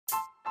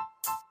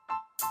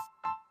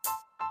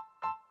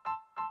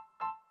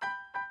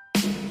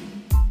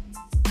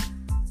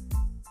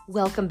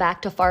Welcome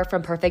back to Far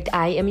From Perfect.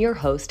 I am your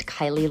host,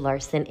 Kylie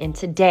Larson, and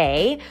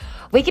today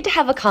we get to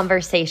have a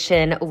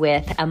conversation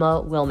with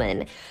Emma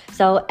Willmann.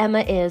 So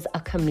Emma is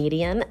a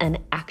comedian, an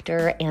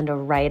actor, and a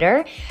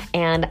writer,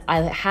 and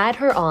I had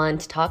her on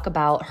to talk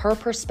about her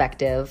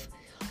perspective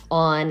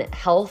on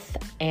health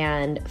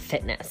and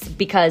fitness,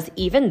 because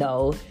even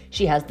though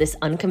she has this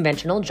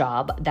unconventional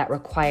job that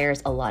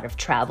requires a lot of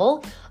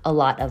travel, a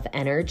lot of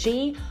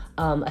energy,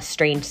 a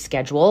strange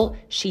schedule,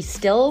 she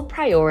still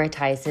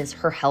prioritizes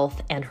her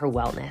health and her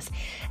wellness.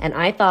 And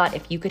I thought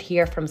if you could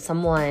hear from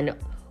someone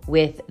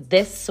with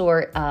this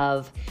sort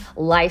of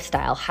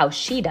lifestyle, how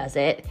she does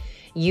it,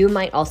 you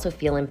might also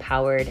feel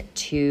empowered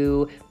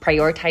to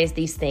prioritize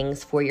these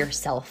things for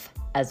yourself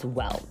as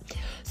well.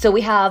 So we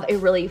have a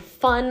really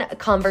fun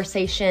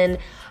conversation,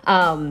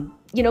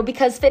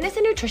 because fitness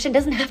and nutrition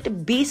doesn't have to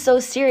be so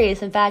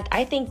serious. In fact,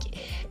 I think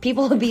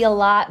people would be a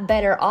lot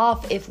better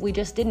off if we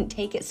just didn't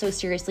take it so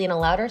seriously and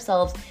allowed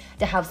ourselves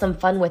to have some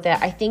fun with it.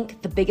 I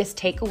think the biggest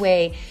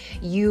takeaway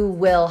you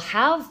will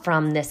have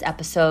from this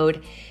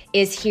episode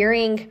is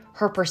hearing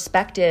her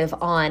perspective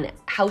on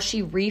how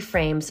she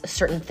reframes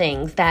certain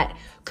things that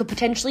could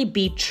potentially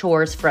be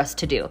chores for us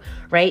to do,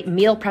 right?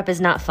 Meal prep is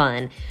not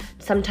fun.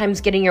 Sometimes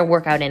getting your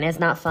workout in is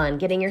not fun.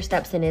 Getting your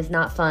steps in is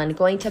not fun.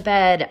 Going to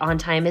bed on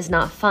time is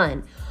not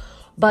fun.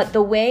 But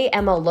the way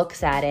Emma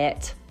looks at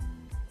it,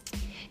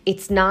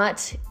 it's not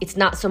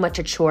so much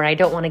a chore. I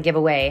don't want to give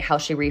away how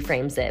she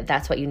reframes it.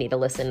 That's what you need to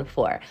listen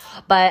for.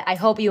 But I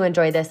hope you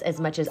enjoy this as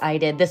much as I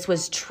did. This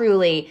was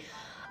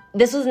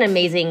an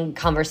amazing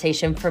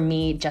conversation for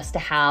me just to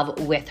have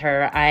with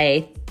her.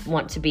 I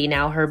want to be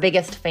now her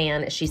biggest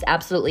fan. She's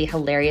absolutely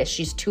hilarious.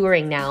 She's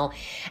touring now,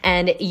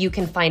 and you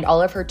can find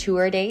all of her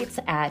tour dates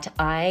at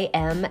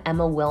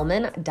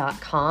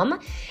IamEmmaWillmann.com,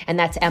 and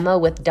that's Emma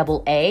with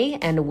double A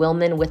and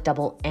Willmann with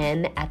double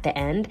N at the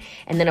end.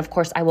 And then, of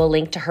course, I will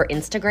link to her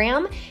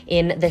Instagram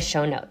in the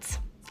show notes.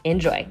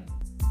 Enjoy.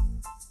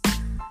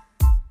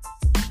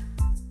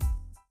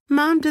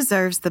 Mom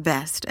deserves the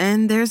best,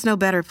 and there's no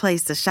better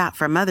place to shop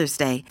for Mother's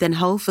Day than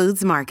Whole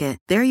Foods Market.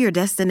 They're your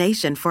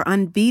destination for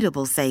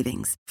unbeatable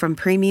savings, from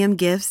premium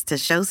gifts to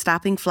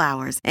show-stopping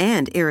flowers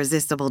and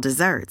irresistible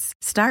desserts.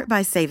 Start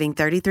by saving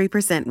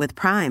 33% with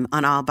Prime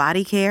on all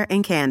body care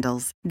and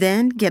candles.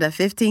 Then get a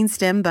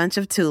 15-stem bunch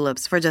of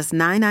tulips for just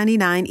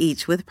 $9.99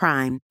 each with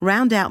Prime.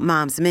 Round out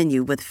Mom's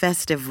menu with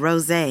festive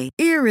rosé,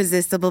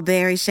 irresistible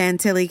berry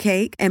chantilly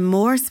cake, and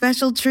more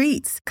special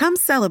treats. Come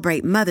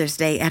celebrate Mother's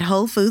Day at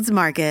Whole Foods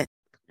Market.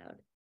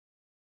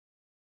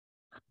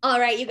 All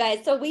right, you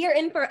guys. So we are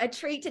in for a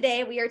treat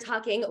today. We are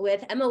talking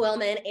with Emma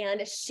Willmann,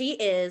 and she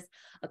is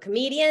a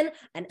comedian,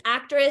 an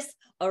actress,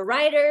 a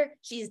writer.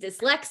 She's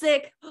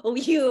dyslexic.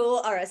 You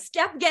are a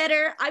step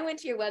getter. I went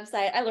to your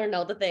website. I learned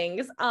all the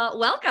things.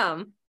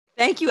 Welcome.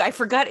 Thank you. I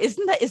forgot. Is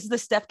the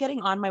step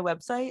getting on my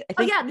website? I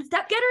think the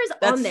step getter is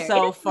on there. That's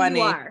so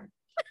funny.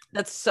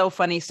 That's so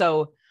funny.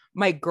 So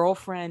my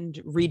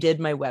girlfriend redid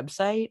my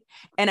website,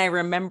 and I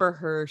remember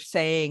her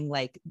saying,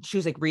 like, she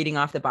was like reading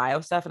off the bio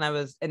stuff, and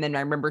then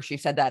I remember she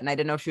said that, and I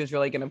didn't know if she was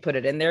really going to put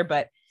it in there,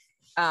 but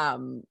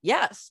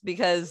yes,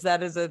 because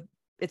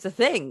it's a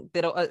thing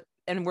that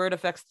and where it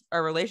affects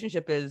our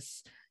relationship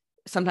is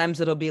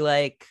sometimes it'll be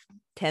like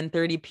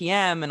 10:30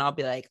 p.m. and I'll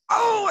be like,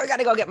 oh, I got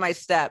to go get my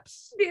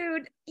steps.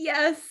 Dude,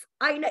 yes,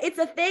 I know it's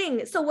a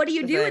thing. So what do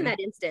you do in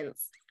that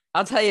instance?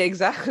 I'll tell you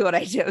exactly what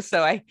I do.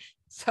 So I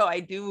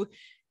do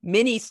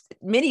mini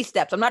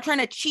steps. I'm not trying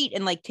to cheat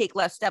and like take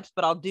less steps,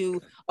 but I'll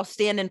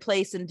stand in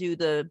place and do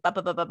the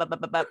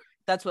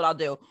that's what I'll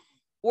do.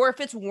 Or if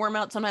it's warm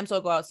out, sometimes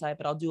I'll go outside,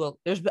 but I've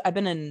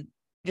been in,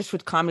 just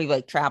with comedy,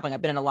 like traveling,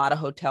 I've been in a lot of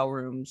hotel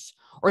rooms,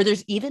 or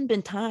there's even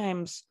been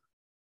times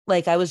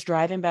like I was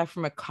driving back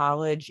from a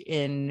college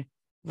in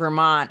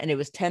Vermont and it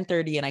was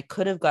 10:30 and I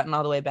could have gotten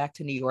all the way back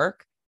to New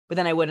York, but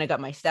then I wouldn't have got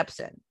my steps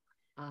in.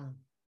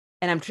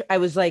 And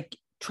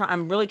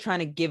I'm really trying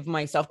to give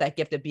myself that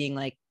gift of being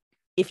like,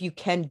 if you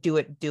can do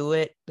it, do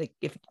it.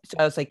 So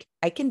I was like,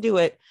 I can do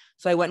it.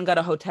 So I went and got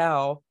a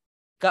hotel,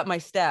 got my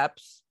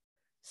steps,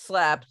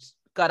 slept,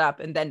 got up,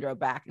 and then drove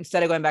back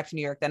instead of going back to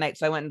New York that night.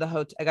 So I went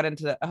into I got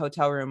into a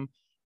hotel room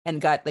and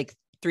got like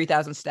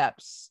 3,000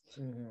 steps.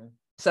 Mm-hmm.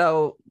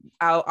 So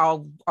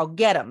I'll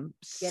get them.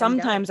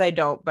 Sometimes I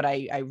don't, but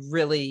I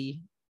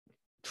really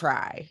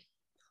try.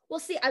 Well,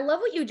 see, I love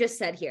what you just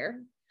said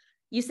here.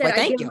 You said,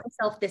 I give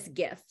myself this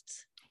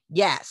gift.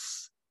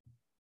 Yes.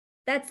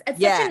 That's such a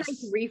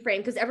nice reframe,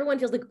 because everyone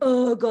feels like,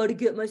 oh, I got to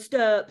get my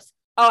steps.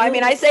 Oh, I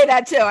mean, I say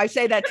that too. I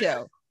say that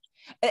too.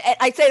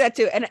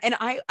 And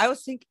I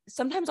was thinking,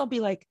 sometimes I'll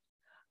be like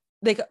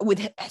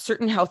with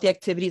certain healthy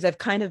activities, I've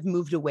kind of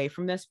moved away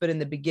from this, but in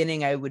the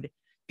beginning I would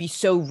be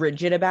so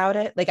rigid about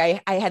it. Like I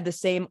had the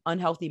same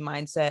unhealthy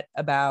mindset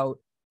about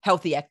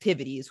healthy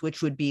activities,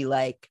 which would be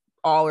like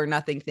all or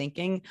nothing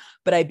thinking,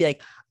 but I'd be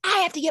like, I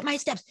have to get my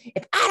steps.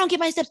 If I don't get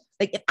my steps,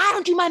 like if I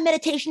don't do my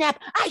meditation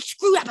app, I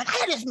screw up. And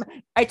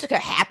I took a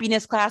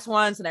happiness class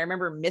once and I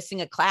remember missing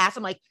a class.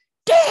 I'm like,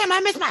 damn, I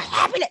missed my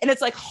happiness. And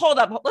it's like, hold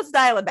up, let's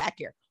dial it back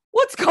here.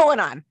 What's going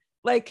on?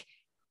 Like,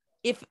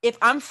 if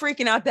I'm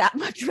freaking out that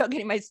much about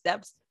getting my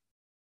steps,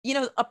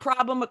 a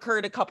problem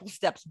occurred a couple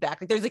steps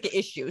back. Like there's like an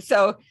issue.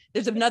 So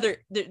there's another,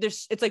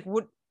 there's, it's like,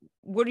 what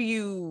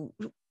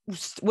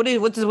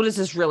is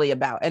this really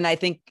about? And I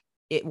think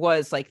it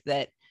was like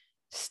that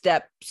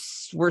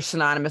steps were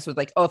synonymous with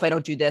like, oh, if I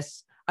don't do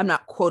this, I'm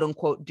not quote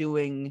unquote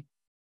doing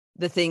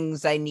the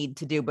things I need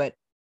to do. But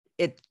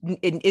I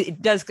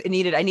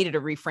needed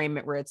to reframe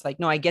it where it's like,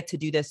 no, I get to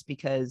do this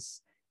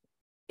because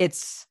I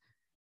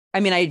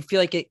feel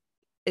like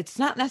it's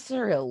not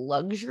necessarily a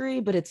luxury,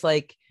 but it's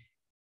like,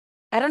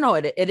 I don't know.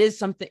 It is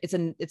something.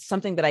 It's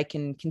something that I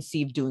can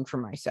conceive doing for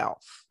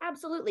myself.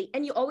 Absolutely,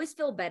 and you always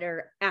feel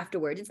better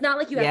afterwards. It's not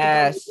like you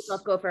have to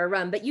go for a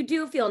run, but you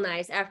do feel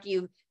nice after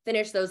you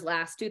finish those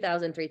last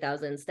 2,000,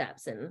 3,000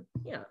 steps, and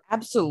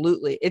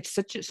absolutely. It's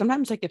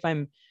sometimes like if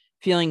I'm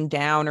feeling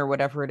down or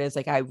whatever it is,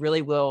 like I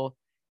really will.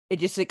 It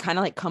kind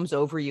of like comes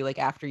over you like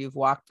after you've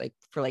walked like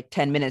for like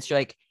 10 minutes. You're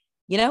like,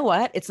 you know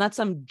what? It's not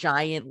some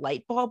giant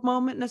light bulb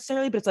moment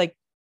necessarily, but it's like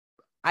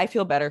I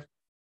feel better.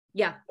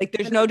 Yeah. Like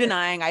there's no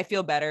denying I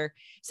feel better.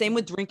 Same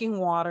with drinking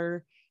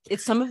water.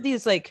 It's some of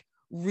these like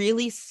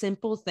really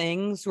simple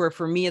things where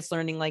for me, it's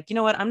learning like, you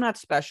know what? I'm not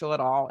special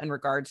at all in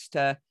regards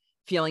to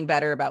feeling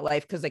better about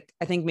life. Cause like,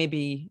 I think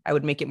maybe I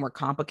would make it more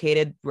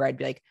complicated where I'd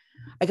be like,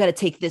 I got to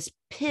take this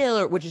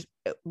pill, which is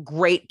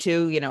great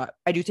too.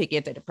 I do take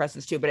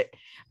antidepressants too, but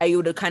I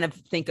would kind of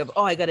think of,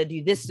 oh, I got to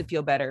do this to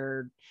feel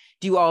better.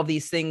 Do all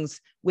these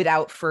things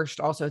without first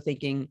also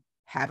thinking,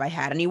 have I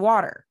had any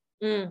water?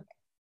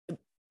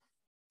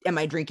 Am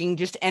I drinking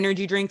just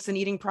energy drinks and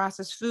eating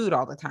processed food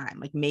all the time?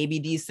 Like maybe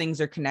these things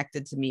are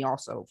connected to me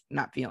also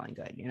not feeling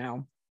good,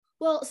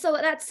 Well, so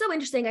that's so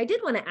interesting. I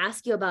did want to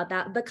ask you about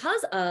that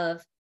because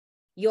of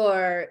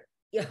your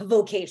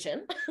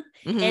vocation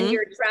and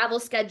your travel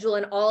schedule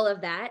and all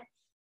of that.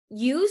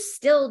 You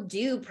still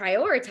do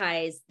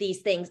prioritize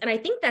these things. And I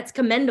think that's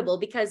commendable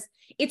because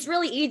it's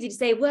really easy to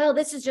say, well,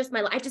 this is just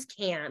my life. I just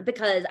can't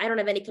because I don't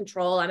have any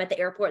control. I'm at the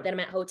airport, then I'm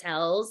at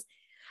hotels.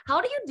 How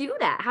do you do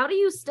that? How do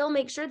you still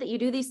make sure that you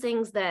do these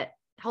things that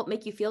help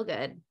make you feel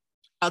good?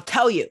 I'll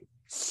tell you.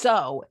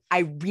 So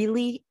I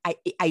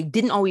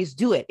didn't always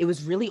do it. It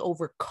was really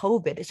over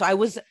COVID. So I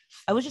was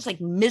just like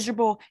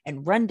miserable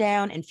and run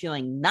down and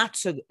feeling not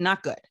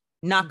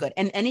good.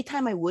 And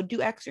anytime I would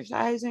do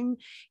exercising,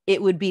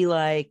 it would be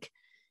like,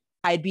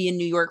 I'd be in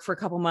New York for a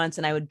couple months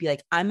and I would be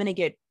like,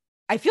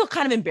 I feel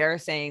kind of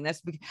embarrassed saying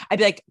this. I'd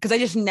be like, cause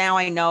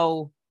I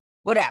know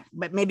whatever,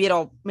 but maybe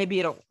it'll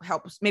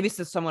help. Maybe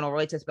someone will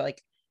relate to this, but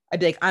like, I'd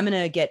be like, I'm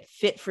going to get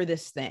fit for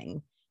this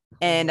thing.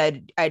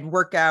 And I'd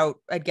work out,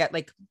 I'd get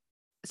like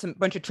some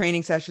bunch of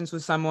training sessions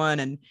with someone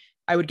and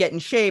I would get in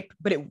shape,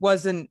 but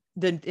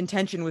the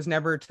intention was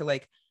never to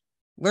like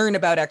learn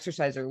about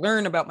exercise or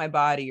learn about my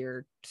body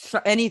or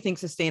anything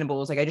sustainable. It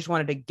was like, I just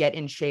wanted to get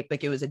in shape.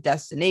 Like it was a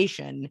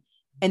destination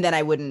and then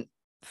I wouldn't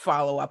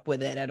follow up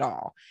with it at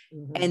all.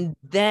 And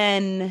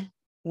then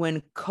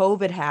when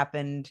COVID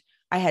happened,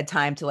 I had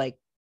time to like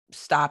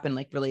stop and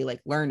like really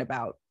like learn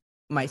about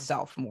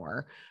myself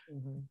more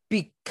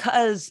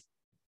because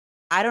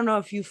I don't know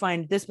if you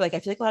find this, but like, I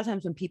feel like a lot of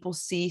times when people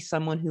see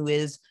someone who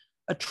is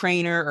a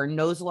trainer or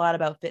knows a lot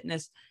about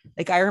fitness,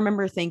 like I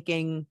remember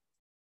the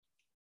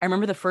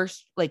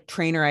first like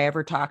trainer I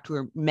ever talked to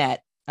or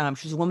met.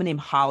 She's a woman named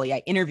Holly.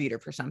 I interviewed her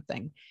for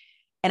something.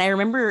 And I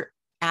remember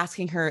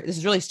asking her, this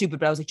is really stupid,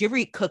 but I was like, do you ever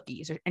eat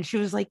cookies? And she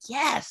was like,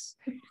 yes.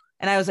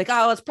 And I was like,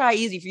 oh, it's probably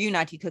easy for you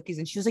not to eat cookies.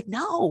 And she was like,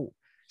 no,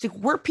 it's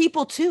like, we're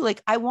people too.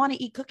 Like, I want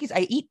to eat cookies.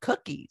 I eat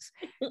cookies.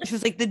 She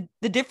was like,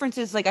 the difference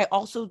is like, I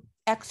also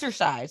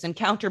exercise and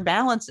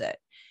counterbalance it.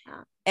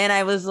 And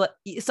I was like,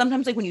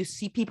 sometimes like when you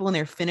see people in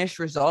their finished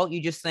result,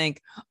 you just think,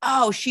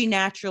 oh, she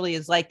naturally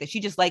is like this. She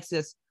just likes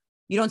this.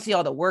 You don't see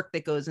all the work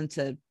that goes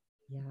into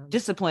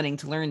disciplining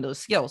to learn those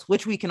skills,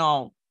 which we can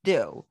all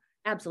do.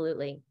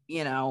 Absolutely.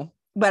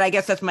 But I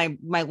guess that's my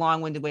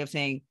long-winded way of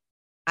saying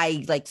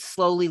I like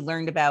slowly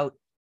learned about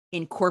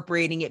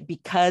incorporating it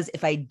because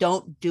if I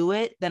don't do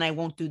it, then I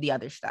won't do the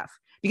other stuff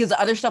because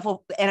the other stuff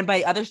will, and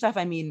by other stuff,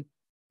 I mean,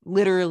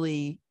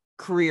 literally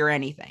career,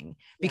 anything,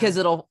 because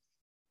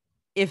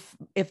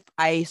if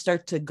I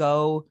start to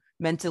go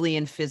mentally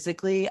and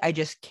physically, I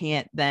just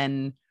can't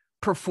then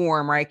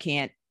perform or I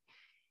can't,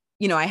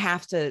 I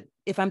have to,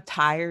 if I'm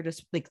tired of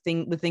like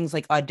with things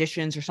like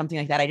auditions or something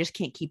like that, I just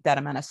can't keep that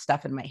amount of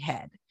stuff in my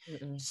head.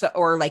 So,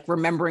 or like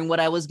remembering what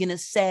I was going to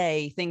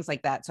say, things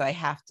like that. So I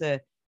have to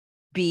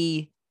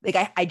be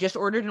like, I just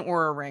ordered an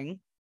Oura ring.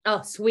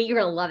 Oh, sweet. You're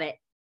going to love it.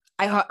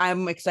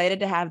 I'm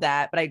excited to have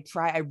that, but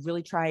I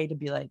really try to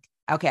be like,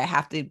 okay, I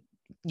have to,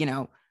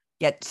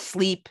 get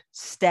sleep,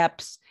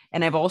 steps.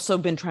 And I've also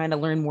been trying to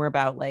learn more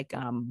about like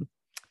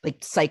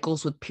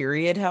cycles with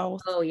period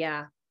health. Oh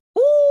yeah.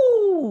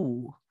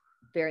 Ooh.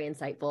 Very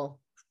insightful.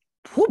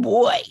 Oh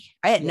boy.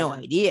 I had no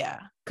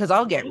idea. Cause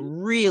I'll get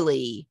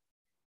really,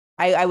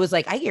 I was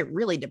like, I get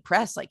really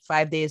depressed like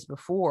 5 days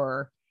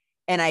before.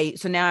 And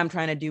so now I'm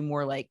trying to do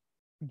more like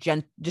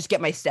just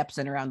get my steps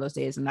in around those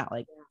days and not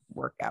like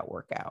work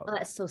out. Oh,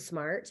 that's so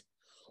smart.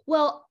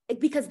 Well,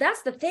 because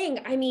that's the thing.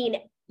 I mean,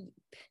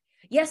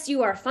 yes,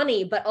 you are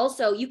funny, but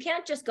also you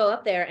can't just go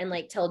up there and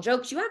like tell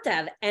jokes. You have to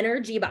have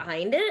energy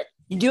behind it.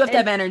 You do have to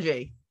have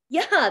energy.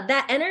 Yeah,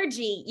 that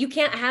energy, you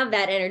can't have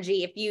that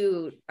energy if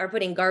you are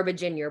putting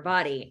garbage in your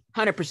body.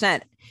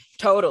 100%.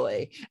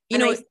 Totally. You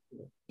know,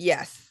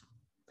 yes.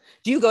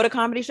 Do you go to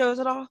comedy shows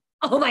at all?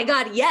 Oh my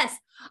God, yes.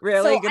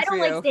 Really? So Good I don't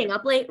for you. like staying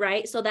up late,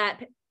 right? So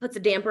that puts a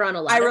damper on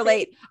a lot. I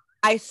relate.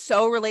 I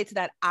so relate to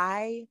that.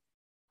 I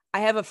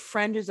have a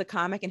friend who's a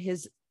comic, and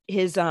his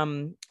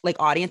like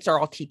audience are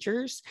all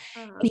teachers.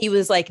 And he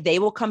was like, they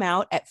will come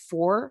out at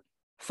 4,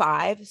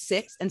 5,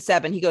 6, and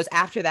 7. He goes,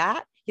 after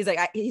that, he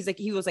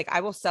was like,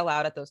 I will sell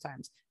out at those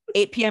times.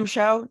 8 p.m.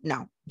 show,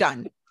 no,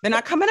 done. They're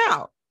not coming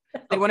out.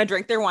 They want to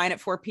drink their wine at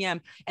 4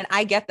 p.m. And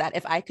I get that.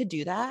 If I could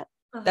do that,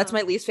 that's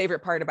my least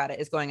favorite part about it,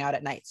 is going out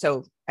at night.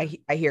 So I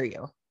hear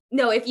you.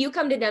 No, if you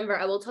come to Denver,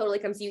 I will totally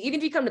come see you. Even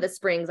if you come to the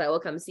Springs, I will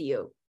come see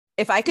you.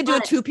 If I could do a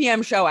 2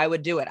 p.m. show, I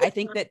would do it. I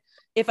think that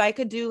if I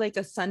could do like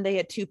a Sunday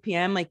at 2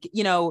 p.m., like,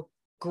 you know,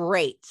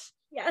 great.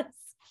 Yes.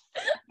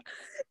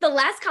 The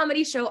last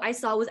comedy show I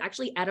saw was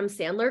actually Adam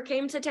Sandler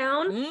came to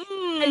town.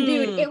 And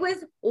dude, it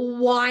was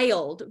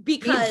wild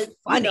because,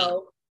 you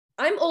know,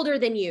 I'm older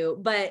than you,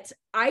 but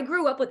I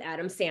grew up with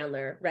Adam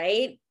Sandler,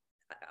 right?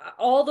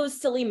 All those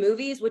silly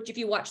movies, which if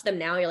you watch them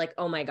now, you're like,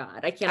 oh my God,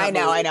 I can't. I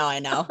know.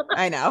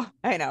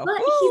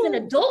 But he's an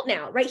adult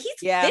now, right? He's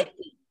 50.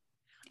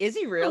 Is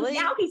he really?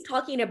 So now he's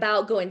talking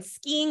about going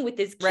skiing with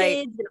his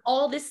kids and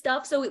all this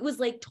stuff. So it was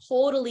like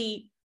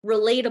totally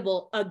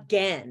relatable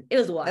again. It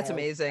was wild. That's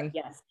amazing.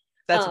 Yes.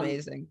 That's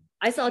amazing.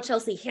 I saw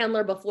Chelsea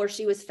Handler before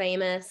she was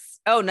famous.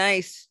 Oh,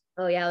 nice.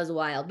 Oh yeah, it was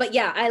wild. But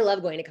yeah, I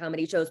love going to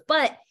comedy shows.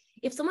 But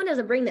if someone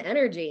doesn't bring the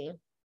energy.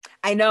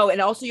 I know.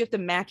 And also you have to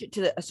match it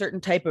to a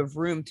certain type of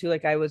room too.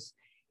 Like I was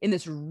in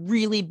this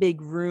really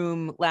big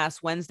room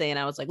last Wednesday and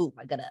I was like, oh,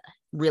 I gotta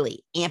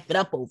really amp it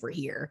up over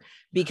here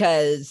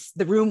because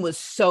the room was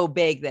so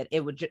big that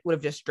it would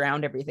have just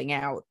drowned everything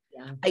out.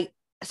 Yeah.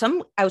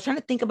 I was trying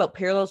to think about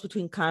parallels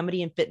between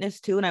comedy and fitness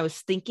too. And I was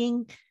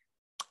thinking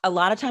a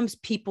lot of times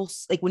people,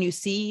 like when you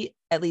see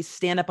at least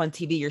stand up on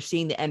TV, you're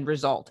seeing the end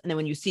result. And then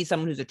when you see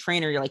someone who's a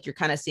trainer, you're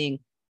kind of seeing,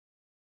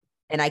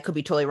 and I could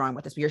be totally wrong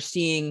with this, but you're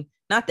seeing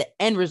not the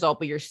end result,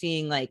 but you're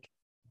seeing like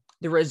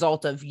the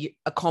result of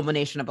a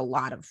culmination of a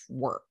lot of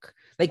work.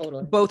 Like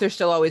both are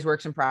still always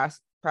works in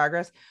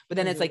progress, but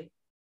then it's like,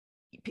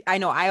 I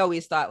know I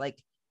always thought like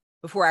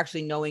before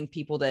actually knowing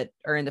people that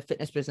are in the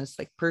fitness business,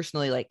 like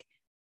personally, like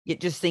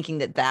just thinking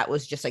that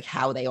was just like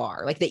how they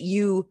are, like that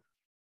you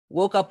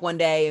woke up one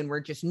day and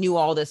we're just knew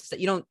all this, that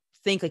you don't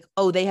think like,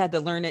 oh, they had to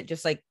learn it,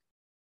 just like,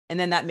 and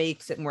then that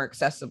makes it more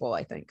accessible,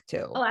 I think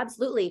too. Oh,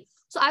 absolutely.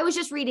 So I was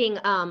just reading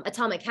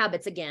Atomic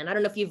Habits again. I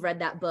don't know if you've read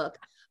that book,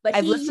 but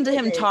I've listened to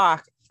him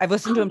talk.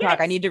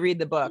 I need to read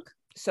the book.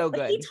 So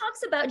good. He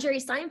talks about Jerry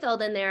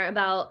Seinfeld in there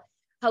about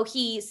how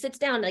he sits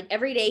down like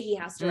every day he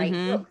has to write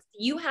books.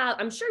 You have,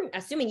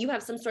 assuming you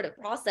have some sort of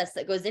process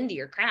that goes into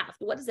your craft.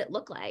 What does it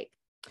look like?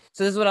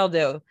 So this is what I'll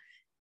do.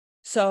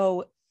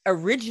 So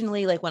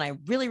originally, like when I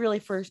really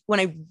first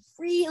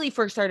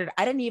started,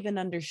 I didn't even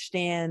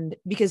understand,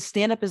 because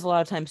stand-up is a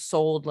lot of times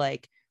sold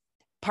like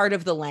part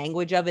of the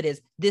language of it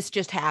is this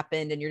just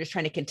happened and you're just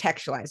trying to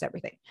contextualize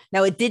everything.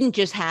 Now it didn't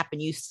just happen.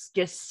 You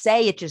just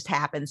say it just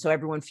happened. So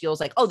everyone feels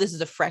like, oh, this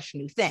is a fresh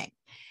new thing.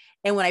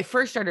 And when I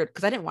first started,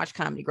 because I didn't watch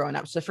comedy growing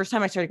up. So the first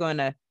time I started going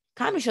to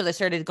comedy shows, I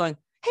started going,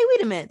 hey,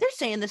 wait a minute. They're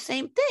saying the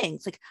same thing.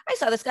 It's like, I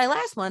saw this guy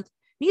last month.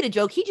 Need a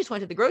joke. He just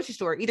went to the grocery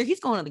store. Either he's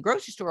going to the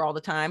grocery store all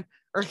the time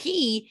or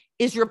he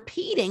is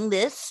repeating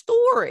this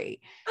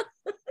story.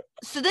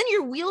 So then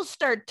your wheels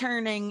start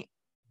turning.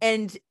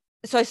 And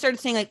so I started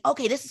saying like,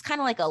 okay, this is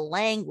kind of like a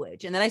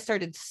language. And then I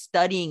started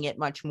studying it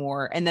much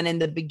more. And then in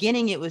the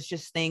beginning, it was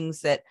just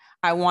things that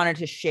I wanted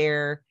to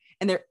share.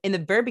 And there, in the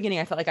very beginning,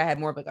 I felt like I had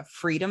more of like a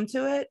freedom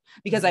to it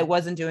because I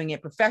wasn't doing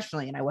it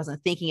professionally. And I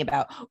wasn't thinking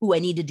about, oh, I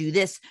need to do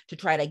this to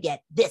try to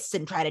get this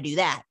and try to do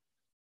that.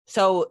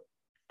 So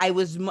I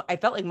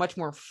felt like much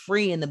more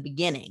free in the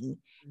beginning.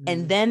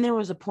 And then there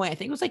was a point, I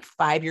think it was like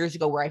 5 years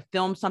ago, where I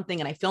filmed something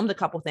and I filmed a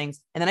couple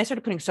things. And then I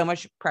started putting so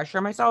much pressure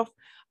on myself.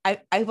 I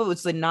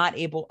was not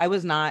able, I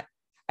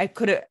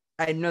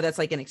know that's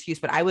like an excuse,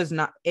 but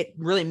it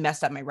really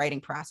messed up my writing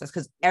process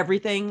because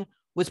everything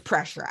was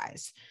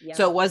pressurized. Yeah.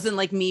 So it wasn't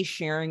like me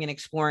sharing and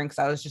exploring, because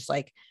I was just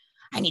like,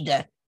 I need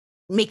to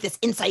make this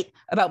insight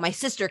about my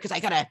sister because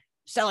I got to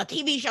sell a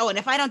TV show. And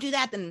if I don't do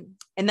that, then,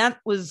 and that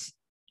was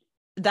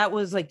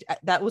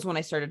when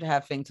I started to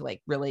have things to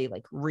like really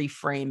like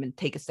reframe and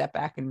take a step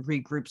back and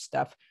regroup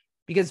stuff,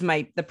 because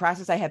the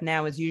process I have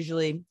now is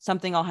usually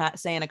something I'll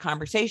say in a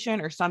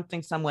conversation or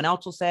something someone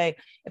else will say.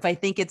 If I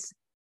think it's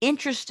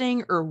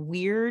interesting or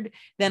weird,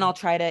 then I'll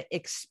try to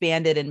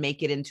expand it and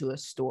make it into a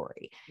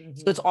story.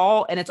 So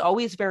it's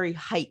always very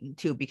heightened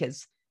too,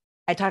 because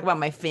I talk about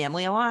my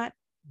family a lot.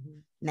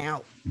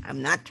 Now,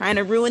 I'm not trying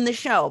to ruin the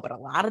show, but a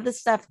lot of the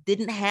stuff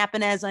didn't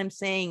happen as I'm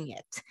saying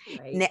it.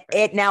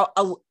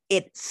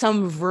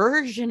 Some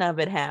version of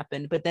it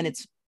happened, but then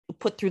it's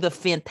put through the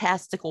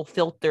fantastical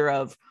filter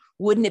of,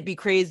 wouldn't it be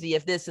crazy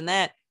if this and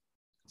that?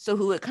 So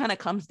who it kind of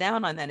comes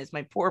down on then is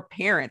my poor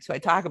parents, who I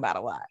talk about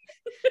a lot.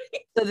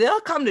 So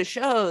they'll come to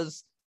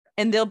shows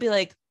and they'll be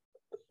like,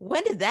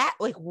 when did that,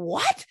 like,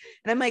 what?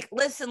 And I'm like,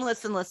 listen.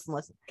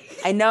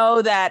 I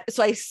know that.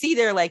 So I see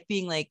they're like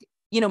being like,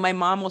 you know, my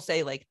mom will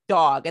say like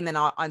dog. And then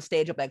on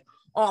stage, I'll be like,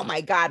 oh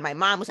my God, my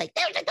mom was like,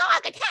 there's a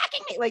dog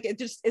attacking me. Like, it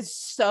just is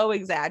so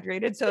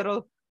exaggerated.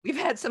 So we've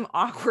had some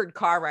awkward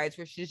car rides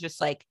where she's just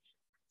like,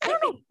 I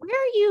don't know, where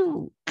are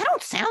you? I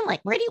don't sound like,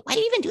 why do you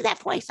even do that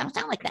voice? I don't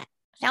sound like that.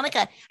 I sound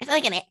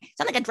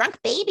like a drunk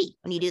baby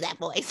when you do that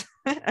voice.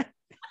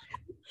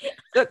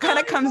 So it kind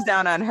of comes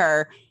down on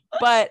her,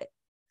 but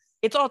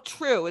it's all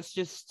true. It's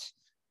just,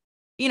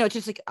 you know, it's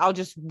just like, I'll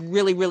just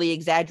really, really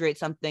exaggerate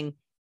something.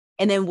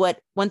 And then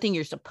one thing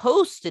you're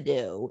supposed to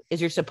do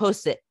is you're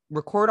supposed to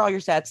record all your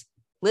sets,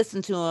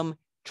 listen to them,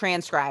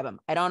 transcribe them.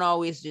 I don't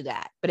always do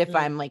that, but if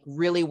I'm like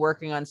really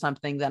working on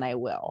something, then I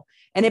will.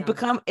 And it's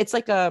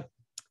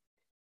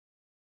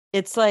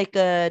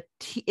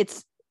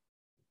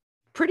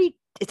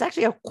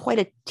actually quite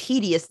a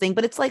tedious thing,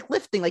 but it's like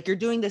lifting, like you're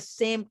doing the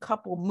same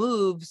couple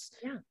moves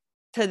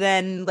to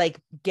then like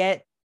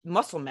get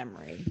muscle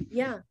memory.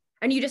 Yeah.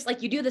 And you just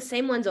like, you do the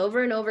same ones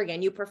over and over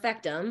again. You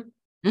perfect them.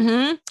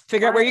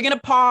 Figure out where you're going to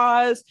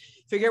pause,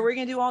 figure out where you're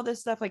going to do all this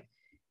stuff. Like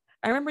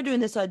I remember doing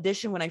this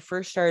audition when I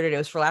first started. It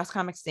was for Last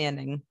Comic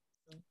Standing.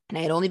 And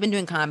I had only been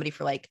doing comedy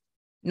for like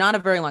not a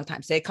very long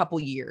time, say a couple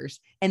years.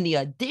 And the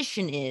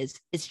audition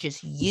it's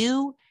just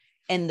you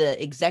and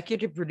the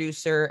executive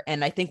producer.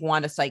 And I think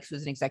Wanda Sykes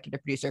was an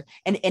executive producer.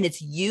 And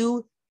it's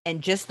you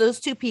and just those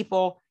two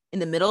people in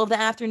the middle of the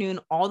afternoon.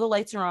 All the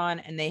lights are on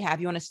and they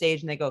have you on a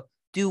stage and they go,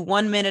 do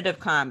 1 minute of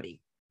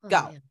comedy.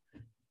 Go. Man.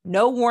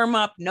 No warm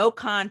up, no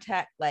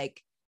contact.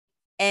 Like,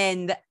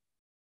 and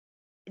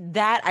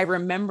that I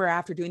remember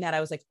after doing that, I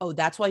was like, oh,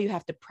 that's why you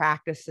have to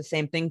practice the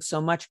same thing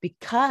so much,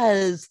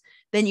 because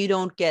then you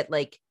don't get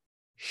like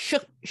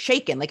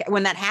shaken. Like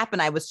when that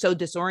happened, I was so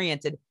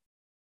disoriented.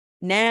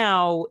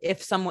 Now,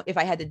 if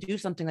I had to do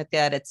something like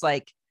that, it's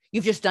like,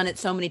 you've just done it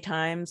so many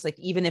times. Like,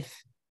 even if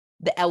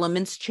the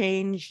elements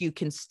change, you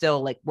can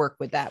still like work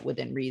with that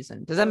within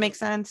reason. Does that make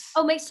sense?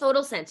 Oh, makes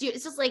total sense.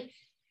 It's just like,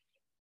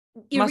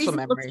 your reason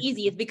looks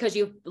easy is because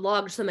you've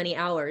logged so many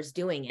hours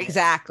doing it.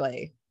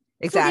 Exactly.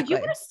 So did you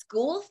go to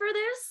school for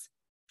this?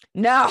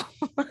 No.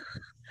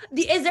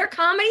 Is there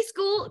comedy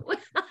school?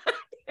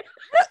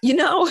 You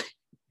know,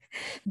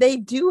 they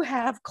do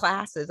have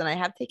classes, and I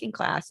have taken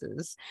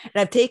classes,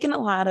 and I've taken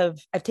acting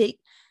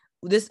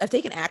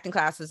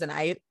classes, and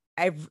I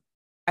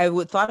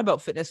would thought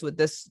about fitness with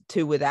this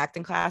too, with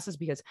acting classes,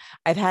 because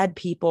I've had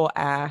people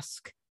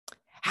ask,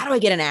 how do I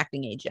get an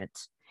acting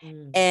agent?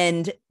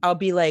 And I'll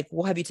be like,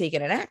 well, have you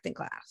taken an acting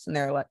class? And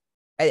they're like,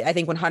 I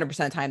think 100% of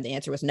the time the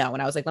answer was no.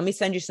 And I was like, let me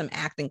send you some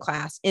acting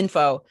class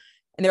info.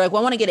 And they're like,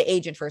 well, I want to get an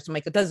agent first. I'm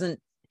like, that's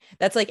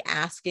like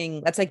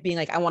being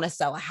like, I want to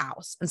sell a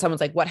house. And someone's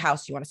like, what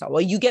house do you want to sell?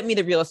 Well, you get me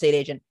the real estate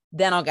agent,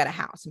 then I'll get a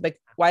house. I'm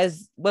like,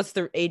 what's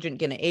the agent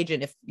get an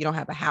agent if you don't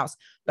have a house?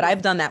 But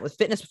I've done that with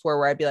fitness before,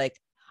 where I'd be like,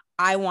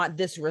 I want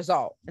this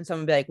result. And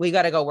someone would be like, we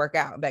got to go work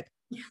out. I'm like,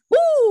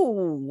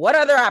 woo, what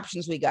other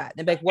options we got? And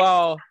they'd be like,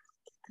 well,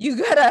 you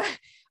gotta,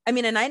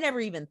 and I never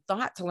even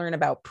thought to learn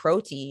about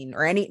protein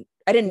or I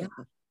didn't.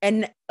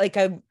 And like,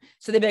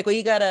 so they'd be like, well,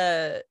 you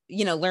gotta,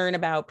 learn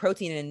about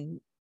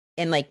protein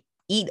and like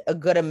eat a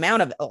good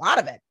amount of a lot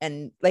of it.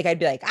 And like, I'd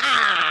be like,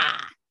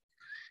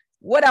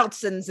 what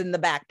else is in the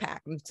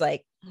backpack? And it's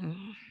like,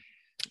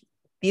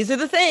 these are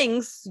the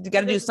things. You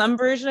got to do some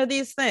version of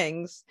these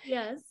things.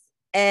 Yes.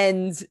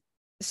 And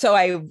so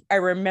I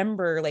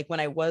remember like when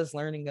I was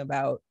learning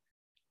about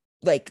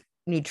like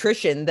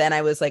nutrition, then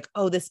I was like,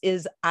 oh,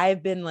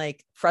 I've been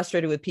like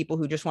frustrated with people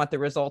who just want the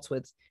results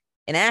with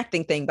an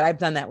acting thing, but I've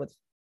done that with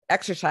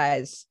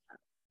exercise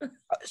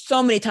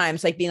so many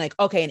times, like being like,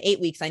 okay, in 8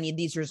 weeks, I need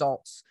these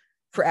results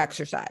for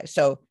exercise.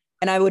 So,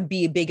 and I would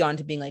be big on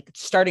to being like,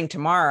 starting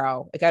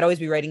tomorrow, like I'd always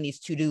be writing these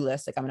to-do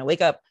lists. Like I'm going to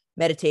wake up,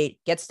 meditate,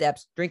 get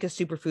steps, drink a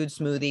superfood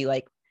smoothie.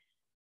 Like,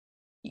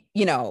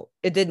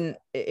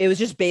 it was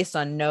just based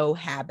on no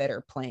habit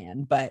or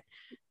plan, but,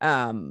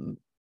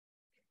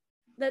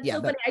 that's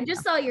so funny. I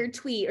just saw your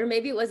tweet, or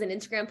maybe it was an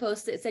Instagram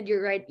post that said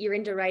you're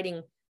into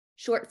writing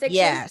short fiction.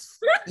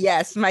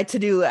 Yes. My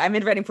to-do. I'm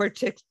into writing for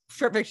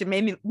short fiction,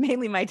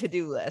 mainly my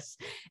to-do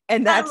list.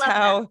 And that's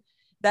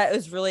that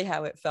was really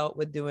how it felt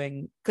with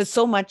doing, because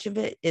so much of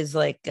it is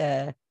like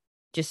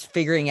just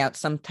figuring out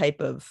some type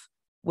of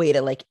way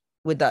to like,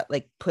 with that,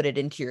 like put it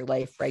into your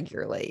life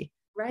regularly,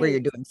 right, where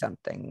you're doing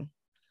something.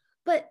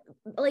 But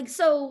like,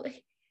 so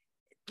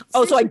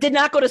I did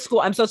not go to school.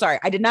 I'm so sorry.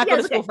 I did not go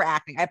to school for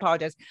acting. I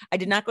apologize. I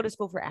did not go to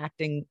school for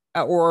acting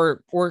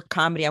or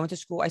comedy. I went to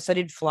school. I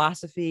studied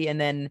philosophy and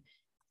then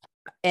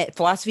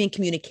philosophy and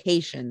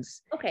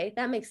communications. Okay.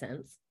 That makes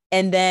sense.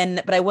 And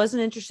then, but I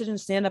wasn't interested in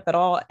stand-up at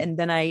all. And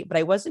then but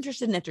I was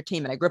interested in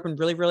entertainment. I grew up in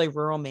really, really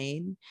rural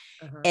Maine.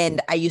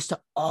 And I used to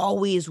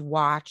always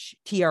watch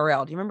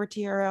TRL. Do you remember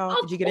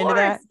TRL? Did you get into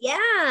that?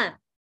 Yeah.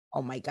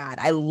 Oh my God.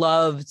 I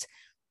loved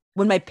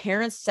when my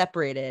parents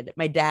separated,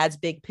 my dad's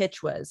big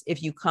pitch was,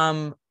 if you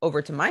come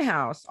over to my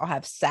house, I'll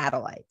have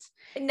satellites.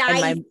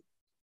 Nice. And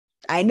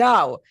I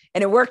know.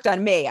 And it worked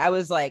on me. I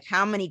was like,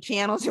 how many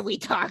channels are we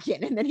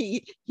talking? And then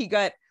he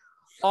got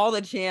all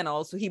the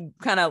channels. So he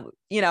kind of,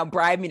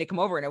 bribed me to come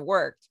over, and it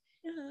worked.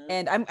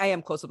 And I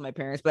am close with my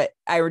parents, but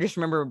I just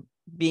remember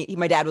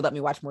my dad would let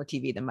me watch more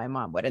TV than my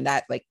mom would. And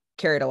that like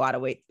carried a lot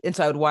of weight. And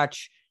so I would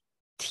watch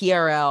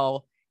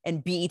TRL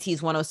and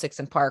BET's 106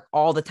 and Park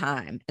all the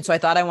time. And so I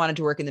thought I wanted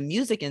to work in the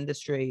music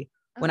industry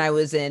when I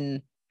was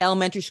in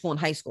elementary school and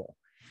high school.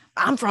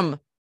 I'm from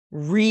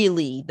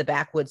really the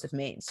backwoods of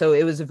Maine. So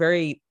it was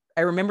I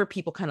remember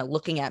people kind of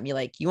looking at me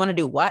like, you want to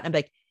do what? I'm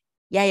like,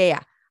 yeah.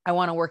 I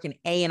want to work in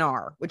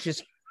A&R, which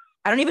is,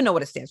 I don't even know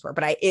what it stands for,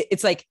 but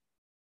it's like,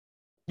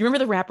 you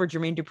remember the rapper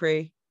Jermaine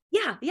Dupri?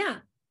 Yeah.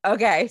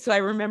 Okay. So I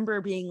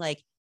remember being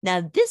like,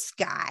 now this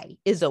guy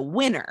is a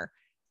winner.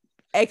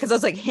 Because I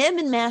was like, him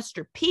and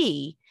Master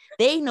P,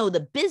 they know the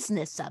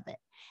business of it.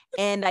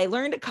 And I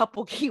learned a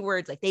couple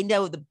keywords, like they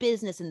know the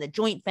business and the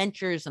joint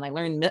ventures. And I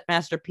learned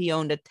Master P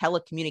owned a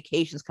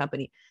telecommunications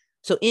company.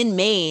 So in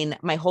Maine,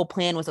 my whole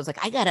plan was, I was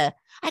like, I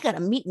gotta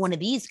meet one of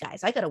these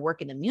guys. I gotta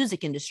work in the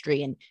music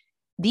industry. And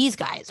these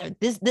guys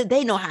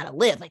they know how to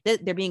live. Like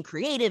they're being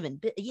creative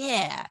and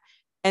yeah.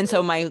 And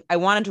so I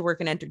wanted to work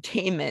in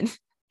entertainment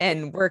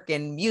and work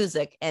in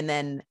music. And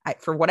then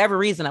for whatever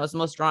reason, I was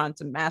most drawn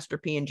to Master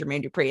P and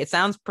Jermaine Dupri. It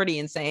sounds pretty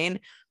insane,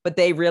 but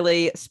they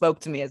really spoke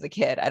to me as a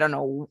kid. I don't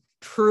know,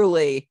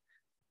 truly.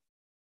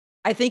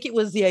 I think it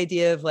was the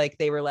idea of like,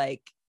 they were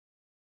like,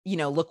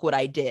 look what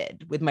I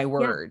did with my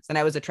words. Yeah. And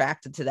I was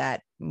attracted to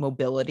that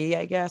mobility,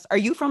 I guess. Are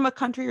you from a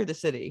country or the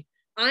city?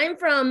 I'm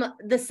from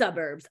the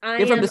suburbs.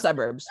 You're from the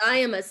suburbs. I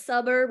am a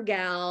suburb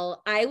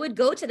gal. I would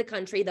go to the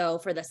country though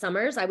for the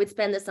summers. I would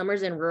spend the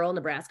summers in rural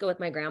Nebraska with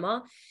my grandma.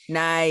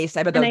 Nice.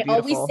 I bet that was beautiful.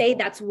 I always say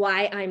that's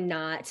why I'm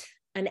not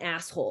an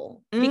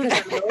asshole, because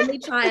I'm the only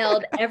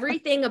child.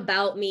 Everything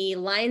about me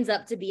lines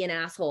up to be an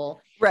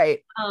asshole. Right.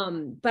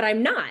 But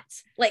I'm not.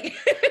 Like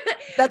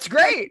that's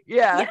great.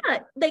 Yeah. Yeah.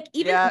 Like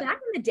even back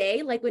in the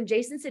day, like when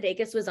Jason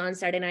Sudeikis was on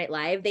Saturday Night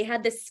Live, they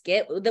had this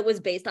skit that was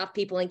based off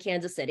people in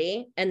Kansas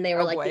City, and they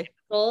were the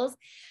assholes.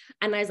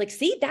 And I was like,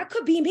 see, that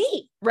could be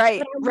me.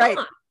 Right. Right.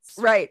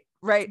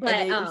 Right. But,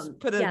 and they just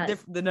put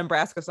the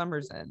Nebraska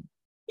summers in.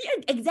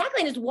 Yeah,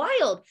 exactly. And it's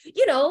wild.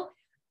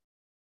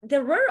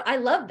 I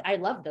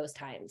loved those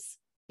times.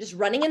 Just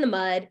running in the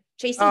mud,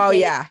 chasing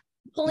pigs,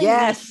 pulling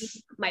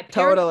weeds. My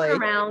parents were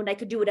around. I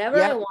could do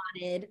whatever I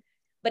wanted.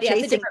 But yeah,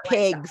 chasing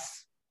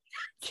pigs.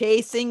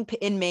 Chasing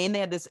in Maine, they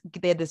had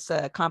this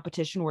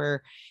competition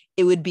where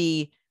it would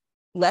be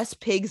less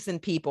pigs than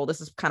people.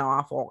 This is kind of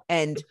awful.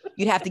 And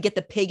you'd have to get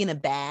the pig in a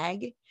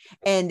bag.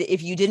 And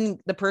if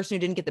the person who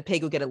didn't get the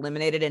pig would get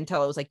eliminated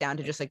until it was like down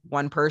to just like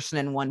one person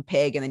and one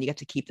pig. And then you get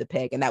to keep the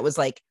pig. And that was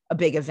like a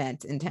big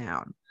event in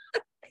town.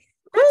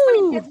 That's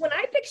funny, because when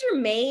I picture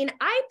Maine,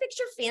 I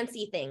picture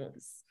fancy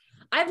things.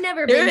 I've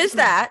never been. There is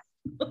that.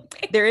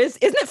 There is.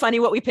 Isn't it funny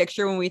what we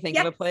picture when we think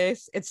of a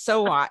place? It's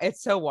so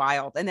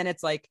wild. And then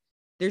it's like,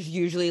 there's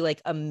usually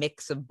like a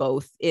mix of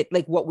both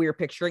like what we were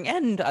picturing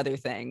and other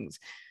things.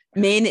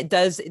 Maine,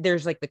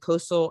 there's like the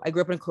coastal. I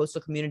grew up in a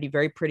coastal community,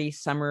 very pretty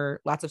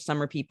summer, lots of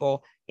summer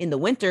people. In the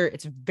winter,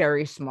 it's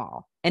very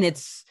small. And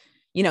it's,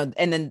 and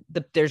then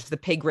there's the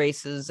pig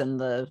races and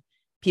the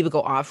people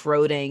go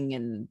off-roading,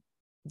 and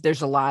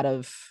there's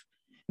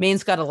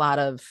Maine's got a lot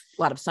of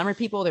summer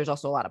people. There's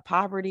also a lot of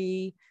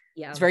poverty.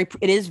 Yeah.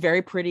 It is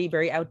very pretty,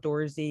 very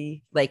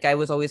outdoorsy. Like I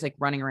was always like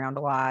running around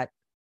a lot,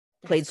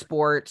 played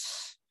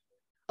sports.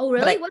 Oh,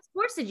 really? What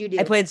sports did you do?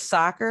 I played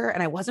soccer,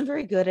 and I wasn't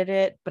very good at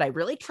it, but I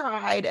really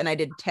tried. And I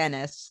did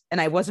tennis, and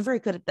I wasn't very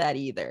good at that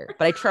either,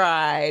 but I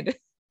tried.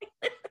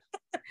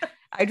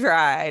 I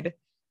tried.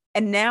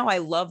 And now I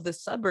love the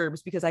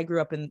suburbs because I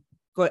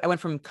went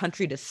from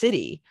country to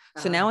city.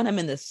 So now when I'm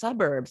in the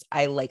suburbs,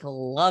 I like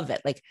love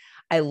it. Like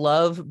I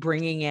love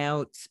bringing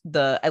out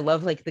I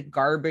love like the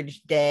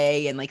garbage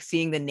day and like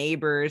seeing the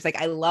neighbors. Like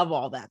I love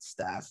all that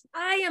stuff.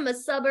 I am a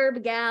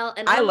suburb gal,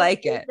 and I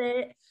like it.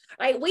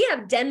 Right, we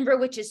have Denver,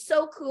 which is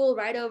so cool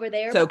right over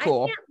there. So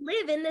cool. I can't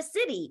live in the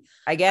city.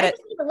 I get it. I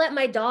just need to let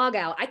my dog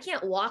out. I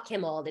can't walk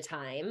him all the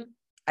time.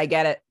 I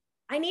get it.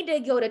 I need to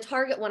go to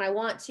Target when I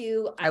want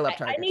to. I love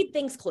Target. I need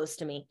things close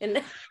to me.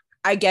 And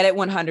I get it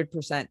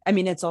 100%. I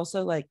mean, it's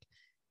also like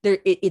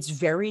it's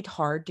very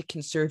hard to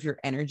conserve your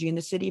energy in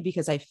the city,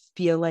 because I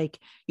feel like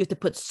you have to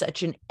put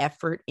such an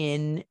effort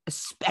in,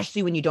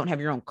 especially when you don't have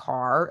your own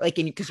car, like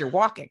because you're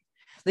walking.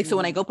 Like, so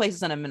when I go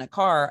places and I'm in a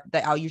car,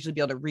 that I'll usually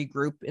be able to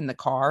regroup in the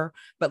car,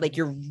 but like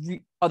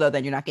although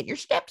then you're not getting your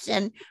steps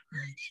in.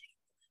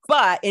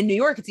 But in New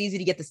York, it's easy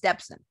to get the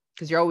steps in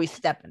because you're always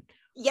stepping.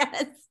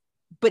 Yes.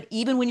 But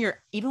even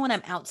when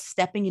I'm out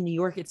stepping in New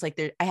York, it's like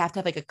I have to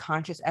have like a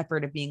conscious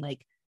effort of being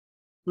like,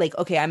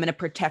 okay, I'm going to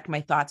protect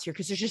my thoughts here,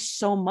 because there's just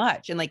so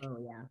much. And like,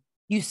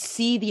 you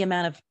see the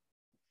amount of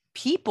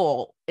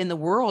people in the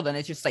world, and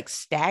it's just like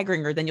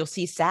staggering. Or then you'll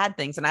see sad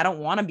things, and I don't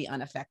want to be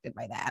unaffected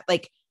by that.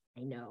 Like,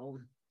 I know.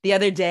 The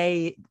other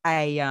day,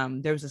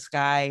 there was this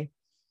guy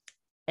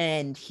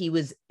and he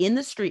was in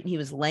the street and he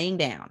was laying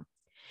down.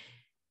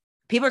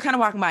 People are kind of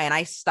walking by and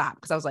I stopped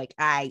because I was like,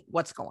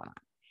 what's going on?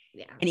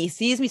 Yeah. And he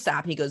sees me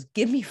stop and he goes,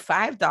 give me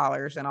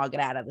 $5 and I'll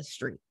get out of the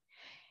street.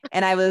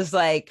 And I was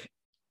like,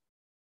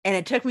 and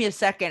it took me a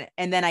second.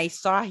 And then I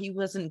saw he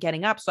wasn't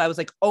getting up. So I was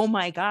like, oh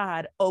my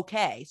God.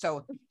 Okay.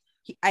 So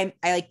I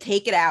like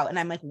take it out and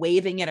I'm like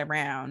waving it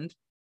around.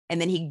 And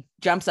then he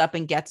jumps up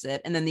and gets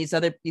it. And then these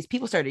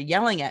people started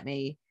yelling at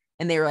me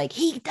and they were like,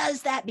 he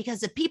does that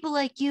because of people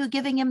like you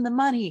giving him the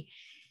money.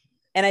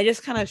 And I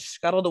just kind of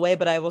scuttled away.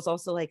 But I was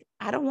also like,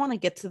 I don't want to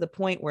get to the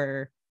point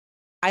where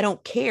I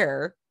don't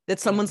care that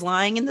someone's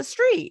lying in the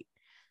street.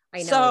 I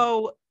know.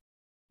 So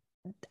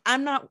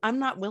I'm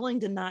not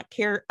willing to not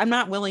care. I'm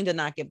not willing to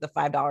not give the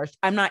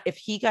 $5. If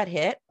he got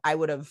hit, I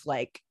would have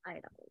like, I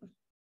know.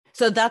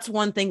 So that's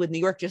one thing with New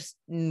York, just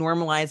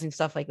normalizing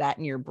stuff like that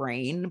in your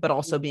brain, but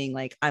also being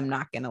like, I'm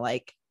not going to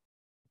like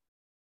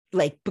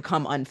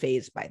become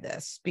unfazed by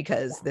this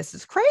because this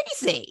is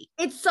crazy.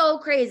 It's so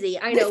crazy.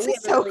 I know. This we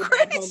is have a so really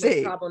bad homeless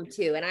crazy. problem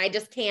too. And I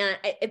just can't,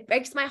 it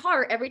breaks my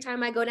heart every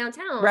time I go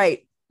downtown.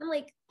 Right. I'm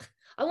like,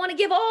 I want to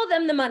give all of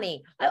them the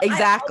money.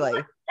 Exactly.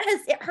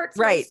 It hurts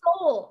Right. my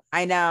soul.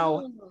 I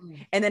know. Oh.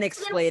 And then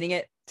explaining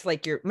it to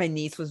like my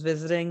niece was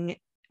visiting.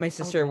 My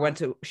sister God.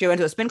 she went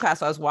to a spin class.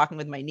 So I was walking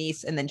with my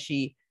niece and then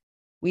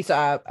we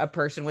saw a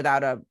person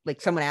without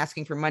someone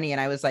asking for money.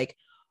 And I was like,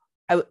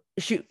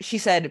 she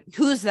said,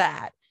 who's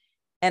that?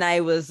 And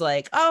I was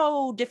like,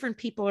 oh, different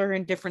people are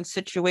in different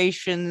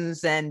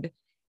situations. And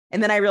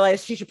then I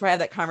realized she should probably have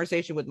that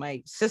conversation with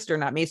my sister,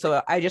 not me.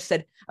 So I just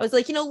said, I was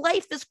like,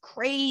 life is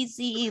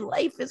crazy.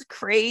 Life is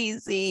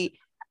crazy.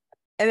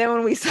 And then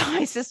when we saw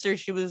my sister,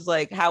 she was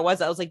like, how was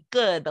it? I was like,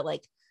 good. But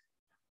like,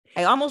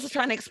 I almost was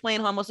trying to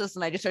explain homelessness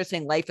and I just started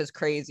saying life is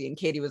crazy. And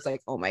Katie was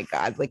like, oh my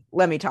God, like,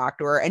 let me talk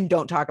to her and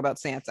don't talk about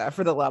Santa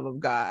for the love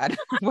of God.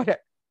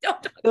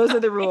 Those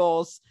are the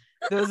rules.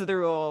 Those are the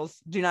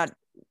rules.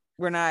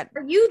 We're not.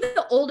 Are you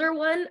the older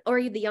one or are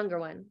you the younger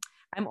one?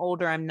 I'm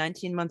older. I'm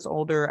 19 months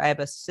older. I have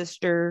a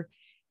sister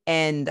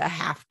and a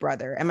half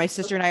brother. And my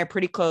sister and I are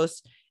pretty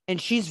close.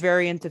 And she's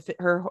very into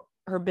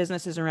her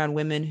business is around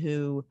women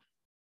who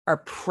are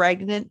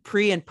pregnant,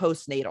 pre and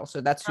postnatal.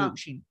 So that's who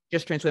she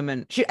just trains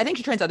women. I think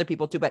she trains other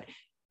people too, but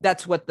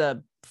that's what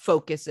the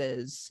focus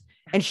is.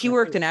 And she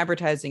worked in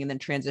advertising and then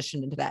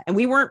transitioned into that. And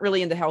we weren't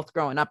really into health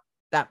growing up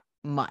that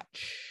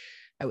much,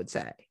 I would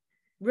say.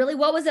 Really?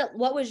 What was it?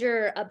 What was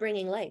your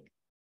upbringing like?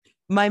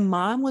 My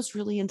mom was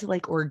really into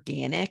like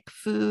organic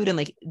food and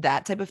like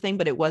that type of thing,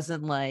 but it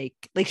wasn't like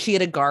she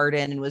had a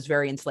garden and was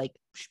very into like,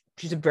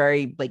 she's a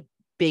very like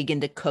big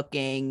into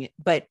cooking,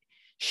 but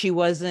she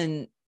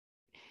wasn't.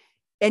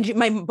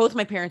 And both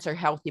my parents are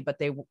healthy, but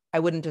I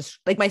wouldn't just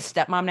like my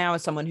stepmom now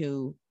is someone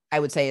who I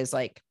would say is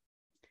like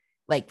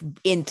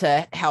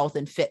into health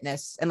and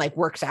fitness and like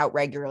works out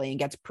regularly and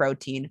gets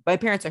protein. My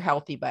parents are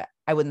healthy, but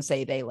I wouldn't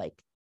say they like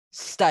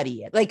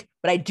study it. Like,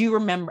 but I do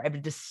remember, I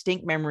have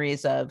distinct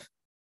memories of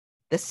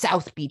the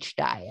South Beach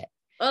diet.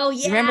 Oh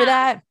yeah. You remember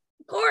that?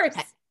 Of course.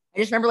 I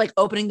just remember like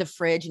opening the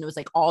fridge and it was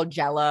like all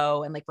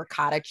Jello and like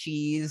ricotta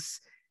cheese.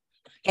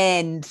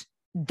 And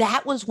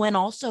that was when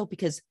also,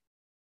 because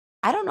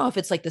I don't know if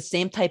it's like the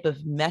same type of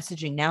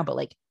messaging now, but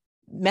like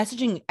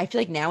messaging, I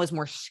feel like now is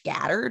more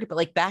scattered, but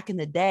like back in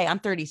the day, I'm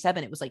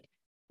 37. It was like,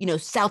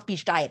 South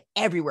Beach diet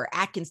everywhere,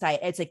 Atkins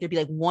diet. It's like, there'd be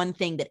like one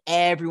thing that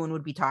everyone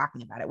would be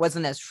talking about. It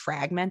wasn't as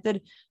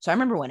fragmented. So I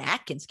remember when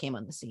Atkins came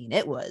on the scene,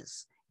 it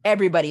was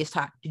everybody is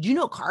talking. Did you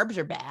know carbs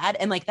are bad?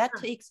 And like, that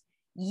takes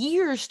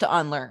years to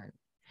unlearn.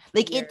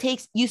 Like it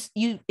takes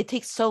it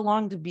takes so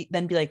long to be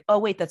like, oh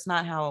wait, that's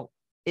not how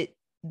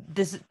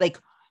this is like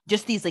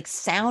just these like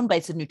sound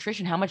bites of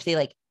nutrition, how much they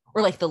like,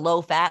 or like the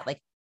low fats,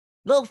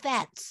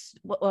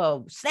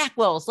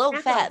 SnackWells, low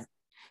fat.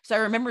 So I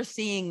remember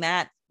seeing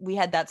that we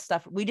had that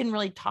stuff. We didn't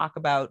really talk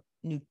about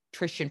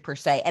nutrition per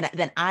se. And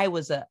then I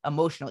was an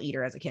emotional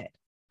eater as a kid,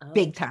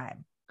 big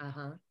time.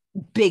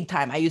 Big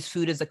time. I use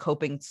food as a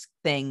coping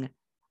thing,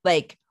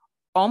 like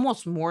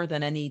almost more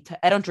than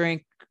I don't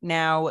drink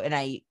now. And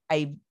I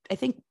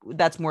think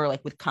that's more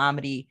like with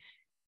comedy,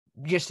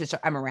 just as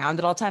I'm around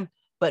it all the time.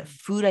 But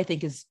food, I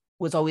think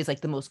was always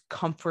like the most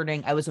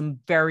comforting. I was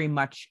very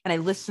much, and I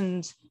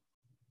listened.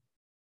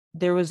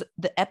 There was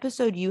the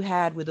episode you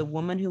had with a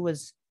woman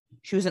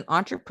she was an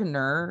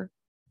entrepreneur.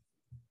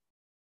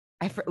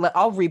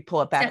 I'll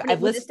pull it back.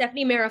 I've listened.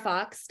 Stephanie Mara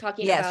Fox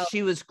talking about. Yes,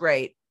 she was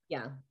great.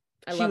 Yeah.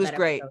 She was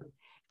great.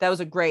 That was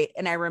a great.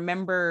 And I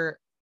remember,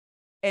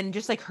 and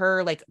just like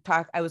her, like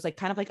I was like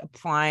kind of like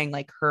applying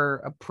like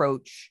her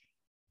approach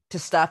to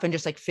stuff and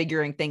just like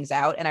figuring things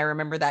out. And I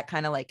remember that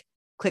kind of like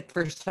clicked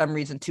for some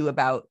reason too,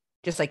 about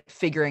just like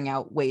figuring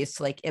out ways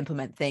to like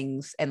implement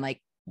things and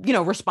like,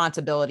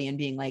 responsibility and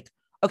being like,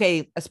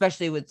 okay,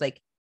 especially with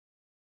like,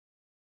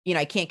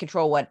 I can't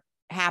control what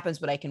happens,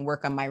 but I can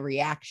work on my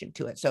reaction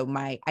to it. So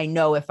I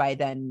know if I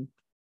then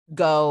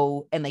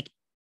go and like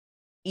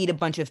eat a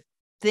bunch of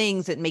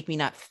things that make me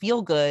not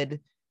feel good,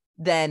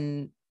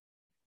 then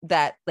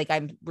that like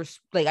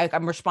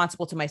I'm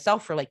responsible to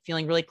myself for like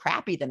feeling really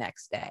crappy the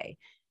next day.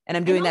 And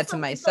I'm doing that to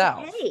also,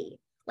 myself. it's okay.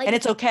 Like, and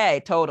it's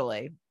okay.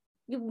 Totally.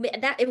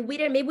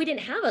 Maybe we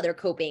didn't have other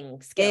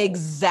coping skills.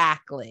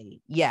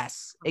 Exactly.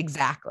 Yes,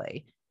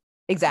 exactly.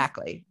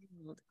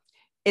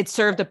 It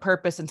served a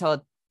purpose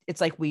until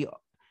it's like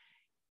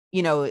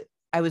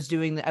I was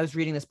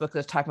reading this book that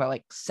was talking about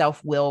like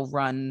self-will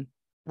run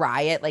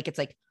riot. Like, it's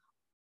like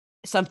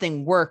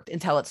something worked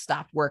until it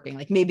stopped working.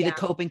 Like maybe the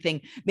coping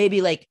thing,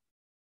 maybe like,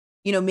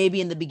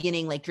 maybe in the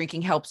beginning, like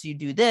drinking helps you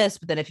do this,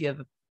 but then if you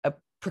have a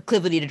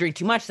proclivity to drink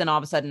too much, then all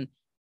of a sudden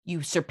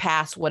you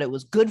surpass what it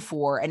was good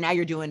for. And now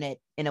you're doing it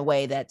in a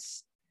way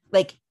that's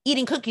like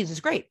eating cookies is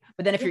great.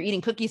 But then if you're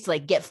eating cookies to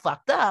like get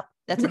fucked up,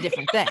 that's a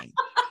different thing.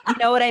 You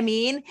know what I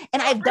mean?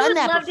 And I've done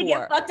that before. I would love to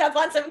get fucked up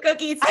on some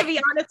cookies, to be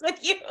honest with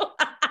you.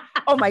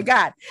 Oh my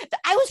God.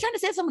 I was trying to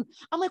say to someone,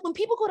 I'm like, when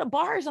people go to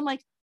bars, I'm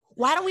like,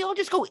 why don't we all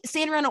just go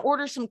stand around and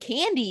order some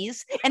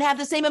candies and have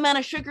the same amount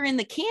of sugar in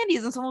the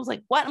candies? And someone was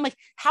like, what? I'm like,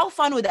 how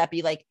fun would that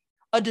be? Like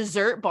a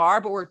dessert bar,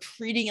 but we're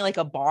treating it like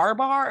a bar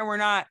and we're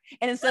not.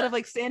 And instead of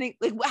like standing,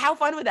 like how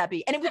fun would that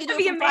be? And if we could do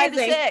it from 5 to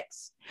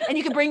 6, and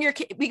you can bring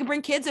we can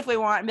bring kids if we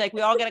want, and be like,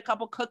 we all get a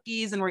couple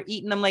cookies and we're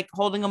eating them, like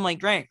holding them like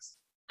drinks.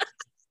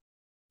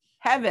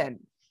 Heaven.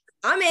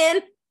 I'm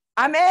in.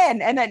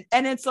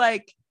 And it's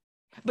like,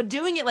 but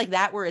doing it like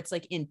that, where it's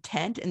like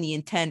intent, and the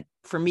intent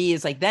for me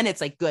is like, then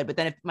it's like good. But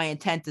then if my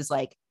intent is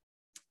like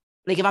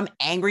if I'm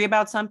angry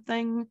about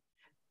something,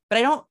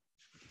 but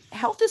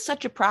health is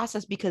such a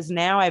process, because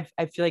now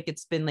I feel like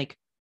it's been like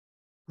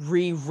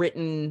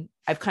rewritten.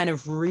 I've kind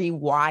of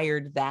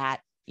rewired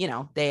that,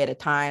 day at a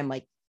time,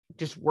 like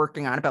just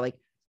working on it, but like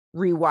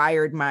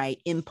rewired my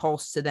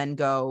impulse to then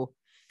go,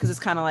 because it's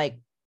kind of like,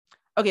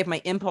 okay, if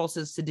my impulse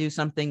is to do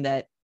something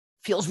that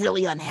feels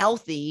really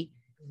unhealthy,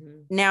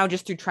 now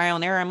just through trial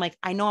and error, I'm like,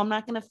 I know I'm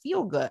not going to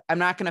feel good.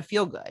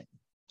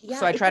 Yeah,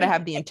 so I try to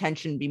have the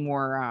intention be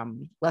more,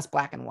 less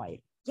black and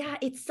white. Yeah.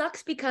 It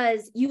sucks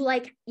because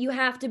you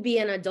have to be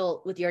an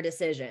adult with your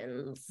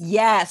decisions.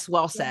 Yes.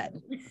 Well said.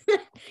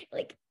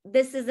 Like,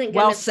 this isn't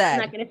well said.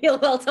 not going to feel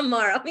well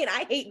tomorrow. I mean,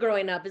 I hate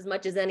growing up as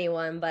much as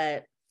anyone,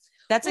 but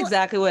that's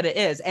exactly what it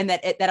is. And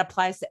that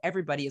applies to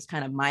everybody is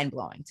kind of mind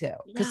blowing too.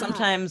 Because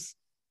sometimes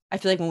I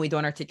feel like when we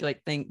don't articulate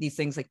these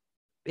things, like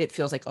it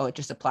feels like, oh, it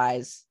just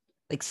applies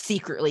like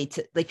secretly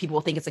to like people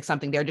will think it's like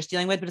something they're just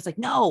dealing with, but it's like,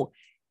 no,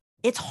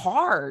 it's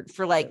hard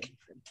for like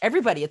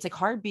everybody. It's like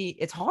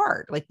it's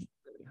hard like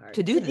really hard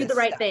to do the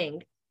right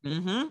thing.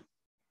 Mm-hmm.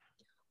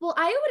 Well,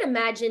 I would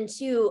imagine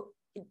too,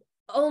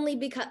 only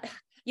because,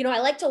 I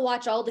like to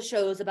watch all the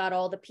shows about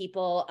all the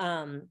people,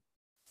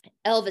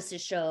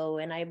 Elvis's show,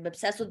 and I'm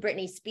obsessed with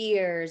Britney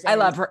Spears. I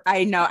love her.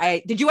 I know.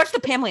 Did you watch the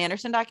Pamela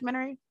Anderson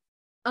documentary?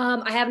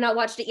 I have not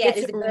watched it yet.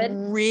 Is it good?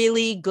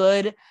 Really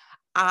good.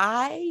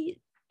 I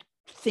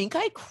think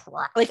I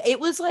cried. Like it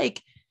was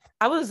like,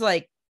 I was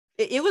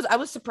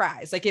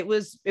surprised. Like it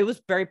was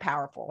very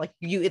powerful. Like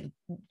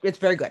it's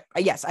very good.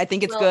 Yes, I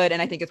think it's good.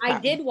 And I think it's I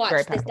did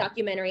watch this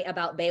documentary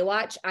about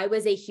Baywatch. I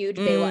was a huge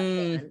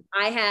Baywatch fan.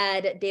 I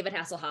had David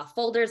Hasselhoff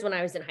folders when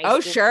I was in high school.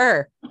 Oh,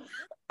 sure.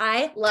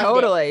 I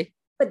loved it.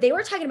 But they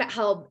were talking about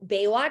how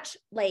Baywatch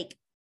like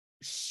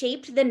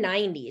shaped the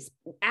 90s.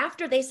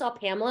 After they saw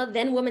Pamela,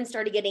 then women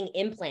started getting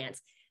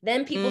implants.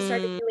 Then people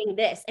started doing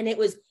this, and it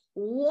was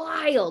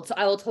wild. So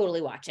I will totally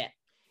watch it.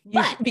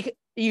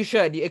 You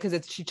should,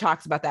 because she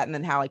talks about that, and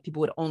then how like people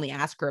would only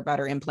ask her about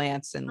her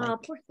implants and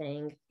like, poor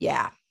thing.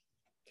 Yeah.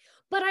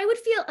 But I would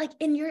feel like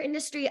in your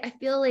industry, I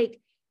feel like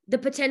the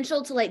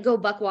potential to like go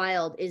buck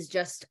wild is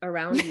just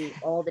around you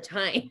all the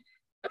time.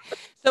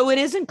 So it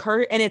is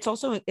encouraged, and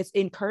it's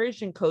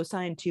encouraged and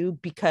co-signed too,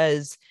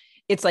 because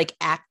it's like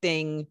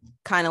acting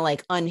kind of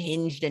like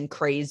unhinged and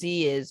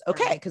crazy is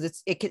okay,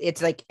 because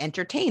it's like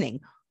entertaining.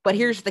 But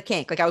here's the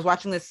kink. Like I was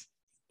watching this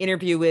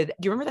interview with,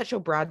 do you remember that show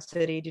Broad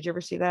City? Did you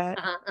ever see that?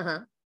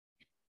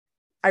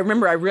 I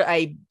remember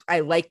I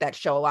liked that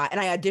show a lot, and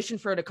I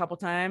auditioned for it a couple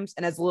times.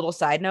 And as a little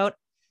side note,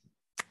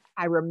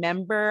 I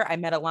remember I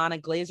met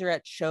Alana Glazer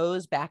at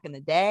shows back in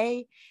the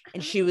day,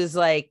 and she was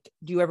like,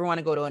 do you ever want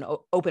to go to an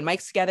open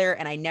mic together?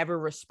 And I never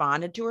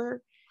responded to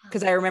her,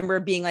 because I remember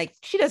being like,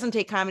 she doesn't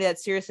take comedy that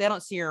seriously. I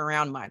don't see her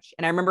around much.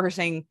 And I remember her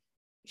saying,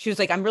 she was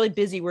like, I'm really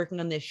busy working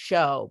on this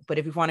show, but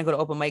if you want to go to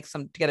open mics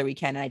together, we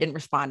can. And I didn't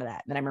respond to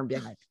that. And then I remember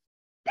being like,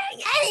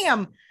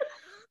 damn.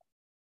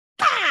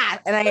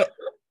 And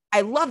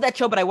I love that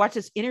show, but I watched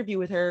this interview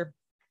with her,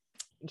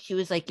 and she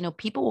was like,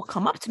 people will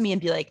come up to me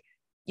and be like,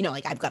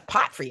 like, I've got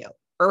pot for you,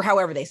 or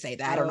however they say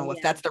that. I don't know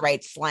if that's the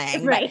right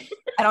slang. Right.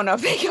 I don't know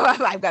if they go,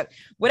 I've got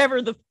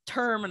whatever the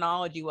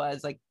terminology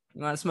was, like,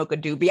 you want to smoke a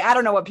doobie. I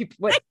don't know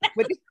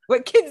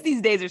what kids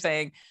these days are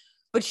saying,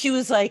 but she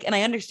was like, and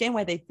I understand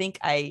why they think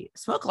I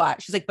smoke a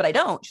lot. She's like, but I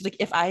don't. She's like,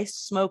 if I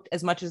smoked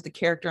as much as the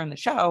character on the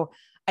show,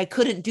 I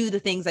couldn't do the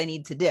things I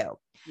need to do.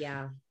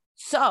 Yeah.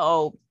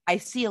 So I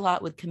see a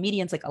lot with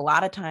comedians, like a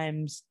lot of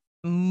times,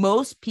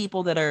 most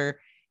people that are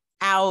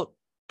out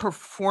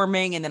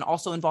performing and then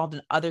also involved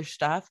in other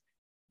stuff,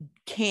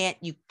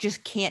 you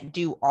just can't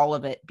do all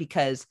of it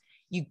because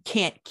you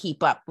can't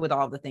keep up with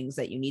all the things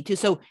that you need to.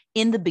 So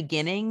in the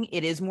beginning,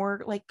 it is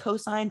more like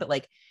co-sign, but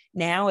like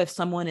Now, if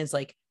someone is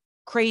like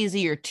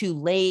crazy or too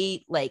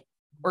late, like,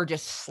 or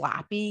just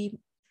sloppy,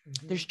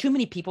 there's too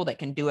many people that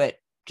can do it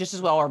just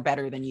as well or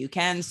better than you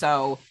can.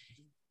 So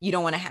you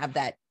don't want to have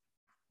that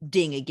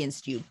ding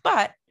against you.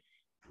 But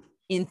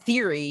in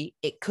theory,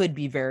 it could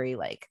be very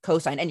like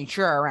cosine, and you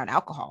sure are around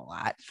alcohol a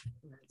lot.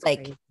 That's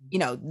like, crazy. you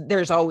know,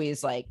 there's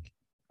always like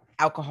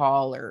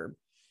alcohol or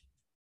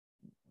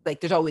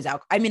like there's always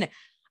alcohol. I mean,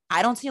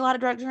 I don't see a lot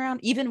of drugs around.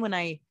 Even when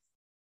I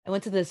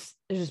went to there's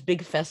this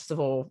big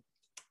festival,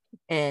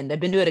 and I've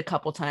been to it a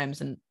couple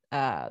times. And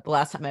the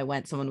last time I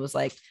went, someone was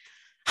like,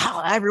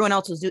 oh, everyone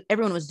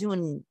was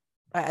doing,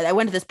 I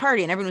went to this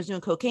party and everyone was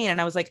doing cocaine. And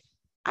I was like,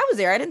 I was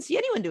there. I didn't see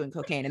anyone doing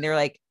cocaine. And they were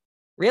like,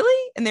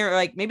 really? And they were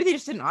like, maybe they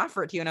just didn't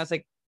offer it to you. And I was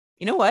like,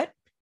 you know what?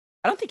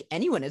 I don't think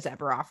anyone has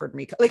ever offered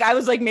me. Like, I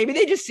was like, maybe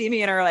they just see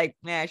me and are like,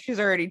 nah, she's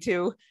already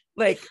too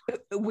like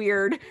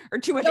weird or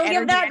too much Don't energy.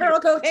 give that girl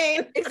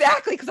cocaine.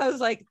 Exactly. Cause I was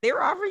like, they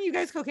were offering you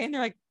guys cocaine.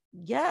 They're like,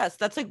 yes,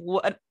 that's like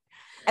what.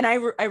 And I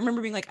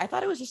remember being like, I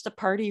thought it was just a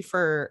party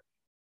for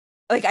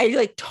like, I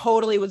like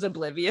totally was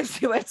oblivious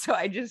to it. So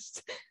I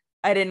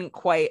didn't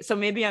quite, so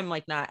maybe I'm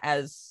like not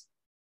as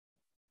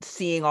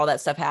seeing all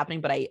that stuff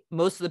happening, but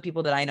most of the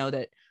people that I know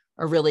that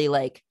are really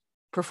like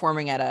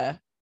performing at a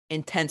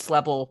intense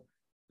level,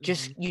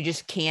 you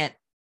just can't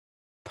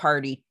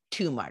party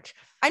too much.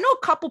 I know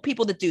a couple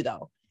people that do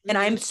though. And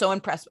I'm so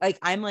impressed. Like,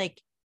 I'm like,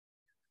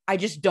 I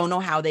just don't know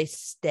how they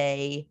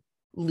stay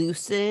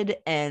lucid.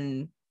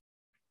 And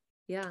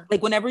yeah,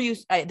 like whenever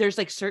there's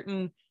like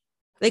certain,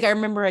 like I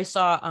remember I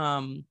saw,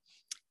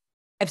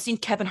 I've seen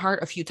Kevin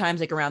Hart a few times,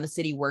 like around the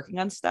city working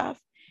on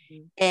stuff.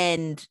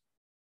 And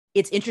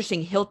it's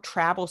interesting. He'll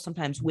travel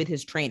sometimes with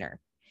his trainer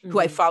who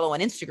I follow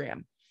on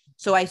Instagram.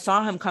 So I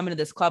saw him come into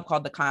this club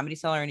called the Comedy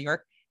Cellar in New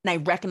York. And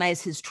I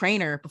recognized his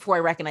trainer before I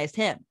recognized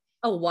him.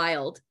 Oh,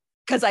 wild.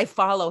 Because I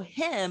follow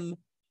him,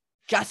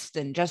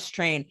 Justin, Just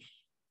Train.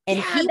 And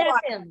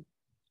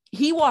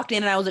he walked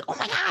in and I was like, oh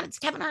my God, it's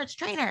Kevin Hart's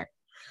trainer.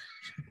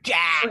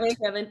 Jack. Okay,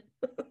 Kevin.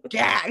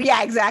 Jack.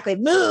 Yeah, exactly.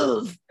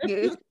 Move.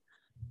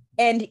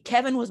 And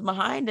Kevin was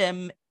behind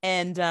him.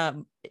 And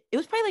it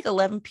was probably like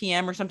 11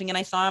 p.m. or something. And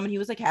I saw him and he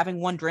was like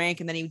having one drink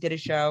and then he did a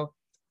show.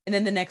 And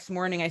then the next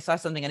morning I saw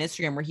something on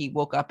Instagram where he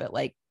woke up at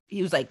like,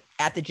 he was like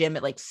at the gym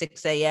at like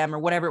 6 a.m. or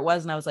whatever it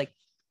was. And I was like,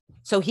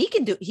 so he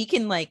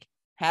can like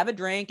have a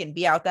drink and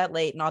be out that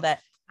late and all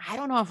that. I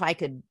don't know if I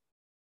could.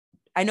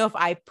 I know if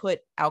I put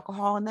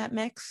alcohol in that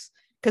mix,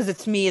 because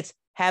it's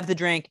have the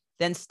drink,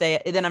 then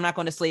then I'm not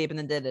going to sleep and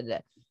then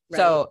Right.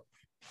 So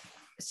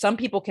some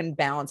people can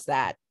balance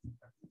that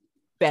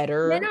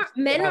better.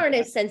 Men aren't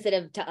as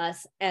sensitive to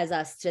us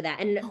to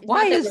that. And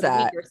why is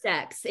that? Your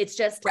sex. It's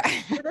just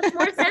we're just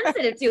more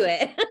sensitive to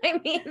it. I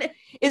mean,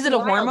 is it a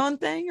hormone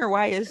thing or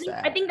why is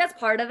that? I think that's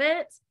part of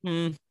it.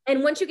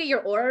 And once you get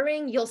your Oura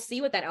ring, you'll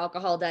see what that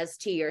alcohol does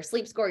to your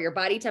sleep score, your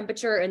body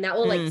temperature, and that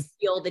will like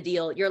seal the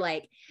deal. You're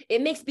like,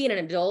 it makes being an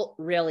adult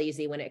real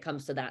easy when it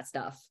comes to that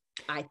stuff.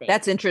 I think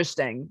that's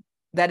interesting.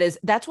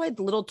 That's why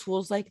the little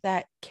tools like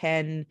that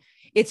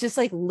it's just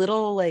like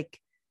little like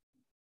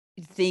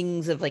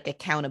things of like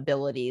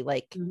accountability.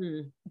 Like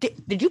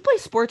did you play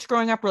sports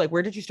growing up, or like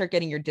where did you start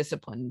getting your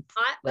discipline?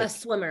 A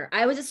swimmer.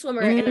 I was a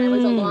swimmer and I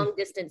was a long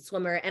distance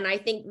swimmer, and I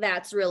think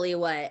that's really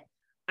what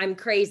I'm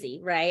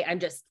crazy, right? I'm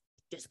just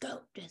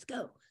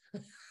go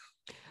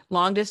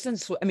long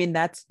distance. I mean,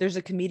 there's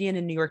a comedian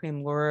in New York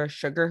named Laura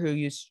Sugar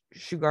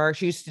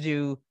she used to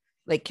do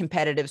like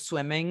competitive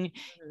swimming,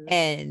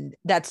 and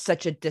that's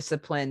such a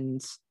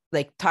disciplined,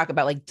 like talk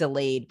about like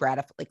delayed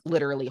breath, like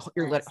literally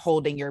you're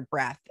holding your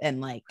breath,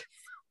 and like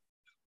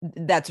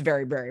that's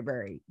very, very,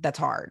 very, that's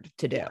hard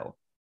to do.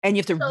 And you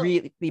have to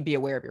really be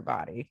aware of your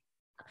body.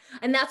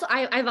 And that's what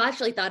I've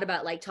actually thought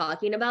about, like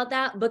talking about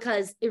that,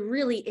 because it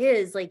really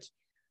is like,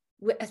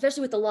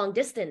 especially with the long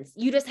distance,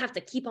 you just have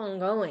to keep on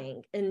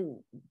going and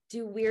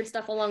do weird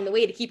stuff along the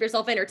way to keep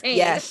yourself entertained.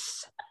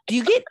 Yes. Do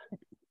you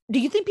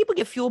think people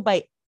get fueled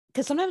by,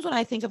 because sometimes when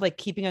I think of like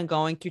keeping on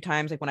going through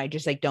times, like when I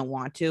just like don't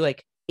want to,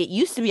 like it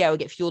used to be I would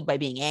get fueled by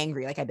being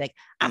angry. Like I'd be like,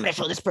 I'm going to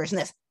show this person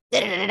this.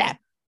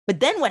 But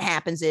then what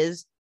happens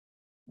is,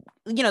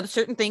 you know,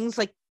 certain things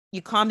like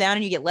you calm down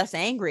and you get less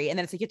angry. And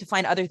then it's like you have to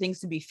find other things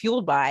to be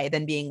fueled by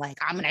than being like,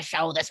 I'm going to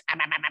show this.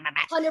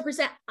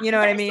 100%. You know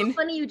what I mean? So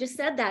funny you just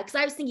said that, because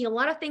I was thinking a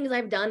lot of things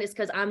I've done is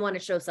because I want to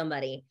show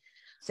somebody.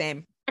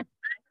 Same.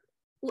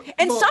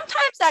 And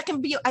sometimes that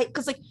can be,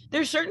 because like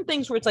there's certain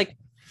things where it's like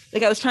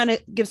I was trying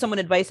to give someone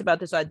advice about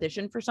this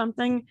audition for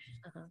something.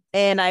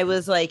 And I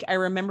was like, I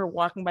remember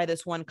walking by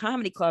this one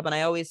comedy club and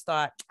I always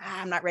thought,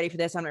 I'm not ready for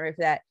this. I'm not ready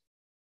for that.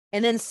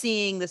 And then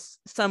seeing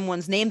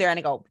someone's name there and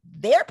I go,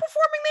 they're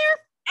performing there?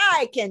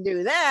 I can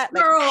do that.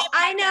 Like, girl,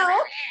 I know.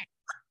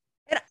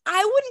 And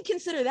I wouldn't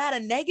consider that a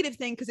negative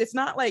thing, because it's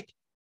not like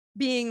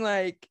being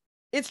like,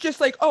 it's just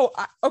like, oh,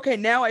 okay,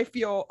 now I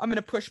feel I'm going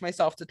to push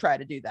myself to try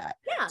to do that.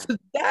 Yeah. So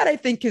that I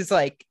think is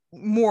like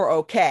more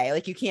okay.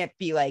 Like you can't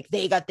be like,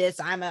 they got this,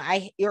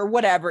 or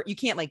whatever. You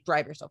can't like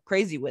drive yourself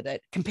crazy with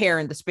it, compare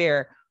and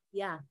despair.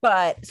 Yeah.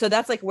 But so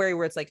that's like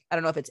where it's like, I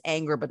don't know if it's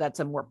anger, but that's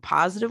a more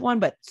positive one.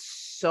 But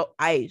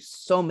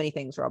so many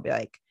things where I'll be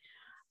like,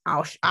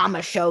 I'm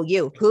gonna show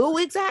you who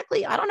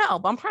exactly. I don't know,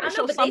 but I'm trying to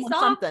show someone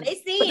something. They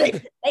seen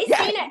it.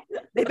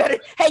 They better.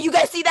 Hey, you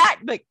guys see that?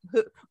 Like,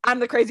 I'm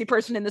the crazy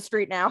person in the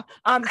street now.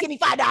 Give me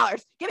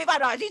 $5. Give me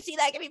 $5. You see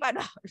that? Give me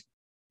 $5.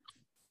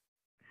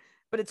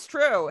 But it's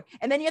true.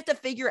 And then you have to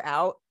figure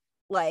out,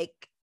 like,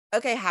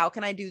 okay, how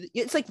can I do?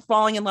 It's like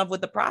falling in love with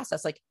the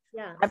process. Like,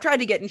 yeah, I've tried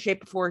to get in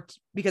shape before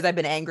because I've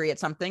been angry at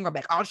something. Or I'm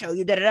like, I'll show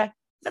you. That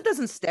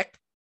doesn't stick.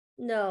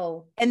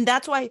 No. And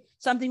that's why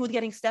something with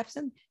getting steps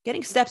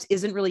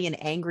isn't really an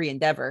angry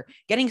endeavor.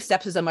 Getting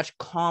steps is a much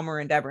calmer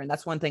endeavor. And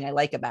that's one thing I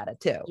like about it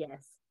too.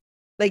 Yes.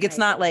 Like, it's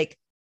not like,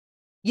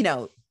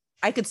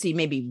 I could see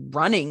maybe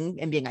running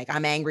and being like,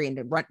 I'm angry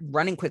and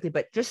running quickly,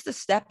 but just the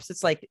steps,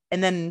 it's like,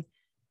 and then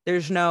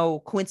there's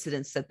no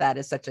coincidence that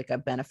is such like a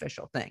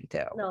beneficial thing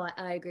too. No,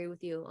 I agree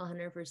with you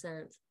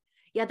 100%.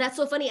 Yeah. That's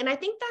so funny. And I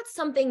think that's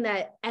something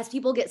that as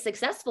people get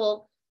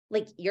successful,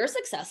 like you're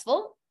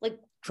successful, like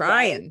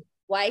trying.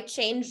 Why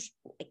change?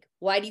 Like,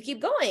 why do you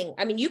keep going?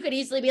 I mean, you could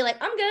easily be like,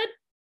 I'm good.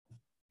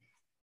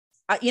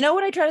 You know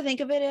what I try to think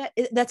of it?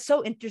 That's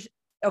so interesting.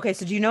 Okay,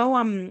 so do you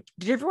know?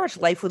 Did you ever watch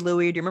Life with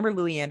Louie? Do you remember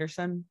Louie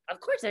Anderson?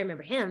 Of course, I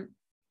remember him.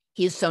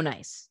 He's so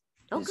nice.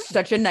 Okay. He's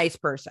such a nice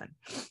person.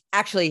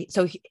 Actually,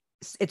 so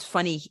it's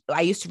funny.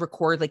 I used to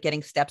record like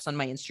getting steps on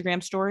my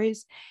Instagram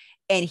stories.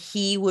 And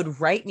he would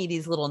write me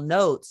these little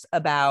notes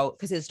about,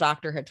 because his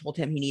doctor had told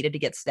him he needed to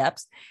get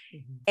steps.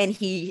 Mm-hmm. And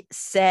he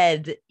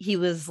said, he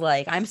was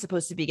like, I'm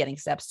supposed to be getting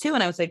steps too.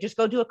 And I was like, just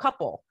go do a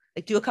couple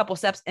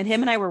steps. And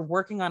him and I were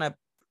working on a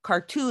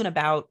cartoon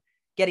about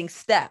getting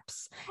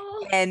steps.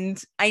 Oh.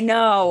 And I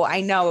know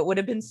it would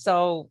have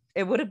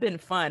been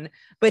fun.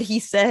 But he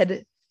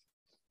said,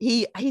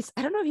 I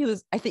don't know if he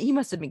was, I think he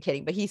must've been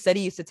kidding, but he said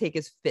he used to take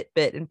his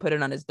Fitbit and put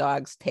it on his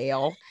dog's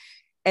tail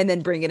and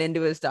then bring it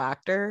into his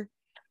doctor.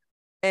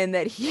 And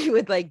that he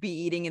would like be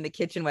eating in the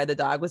kitchen while the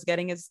dog was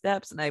getting his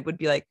steps. And I would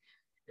be like,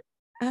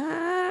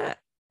 and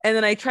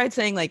then I tried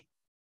saying like,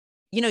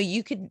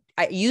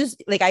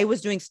 I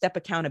was doing step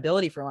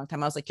accountability for a long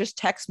time. I was like, just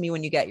text me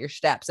when you get your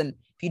steps. And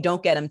if you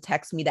don't get them,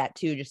 text me that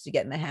too, just to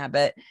get in the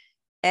habit.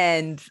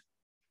 And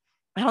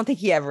I don't think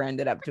he ever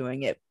ended up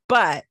doing it,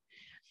 but,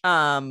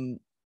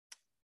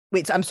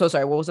 wait, so I'm so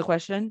sorry. What was the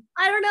question?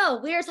 I don't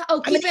know.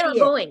 Keep it on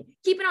going.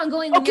 Keep it on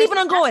going. Oh, keep it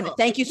on going.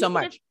 Thank you so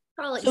much.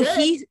 So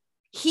good.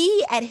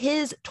 he at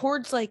his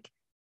towards like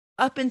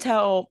up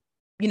until,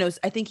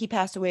 I think he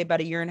passed away about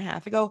a year and a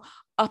half ago.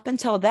 Up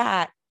until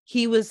that,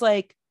 he was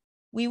like,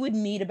 we would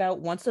meet about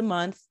once a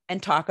month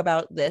and talk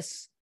about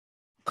this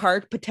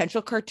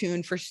potential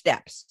cartoon for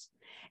steps.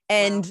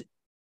 And wow.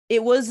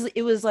 it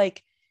was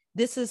like,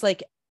 this is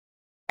like,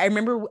 I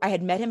remember I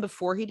had met him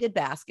before he did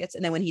baskets.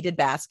 And then when he did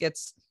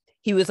baskets,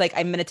 he was like,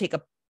 I'm going to take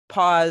a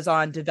pause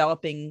on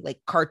developing like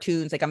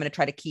cartoons. Like I'm going to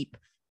try to keep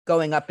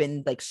going up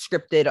in like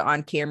scripted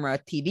on camera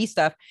TV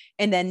stuff.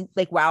 And then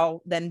like,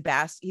 wow, then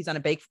he's on a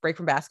break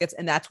from baskets.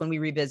 And that's when we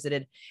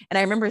revisited. And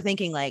I remember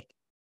thinking like,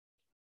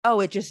 oh,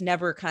 it just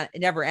never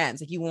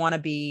ends. Like you want to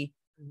be,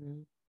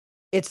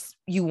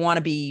 you want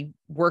to be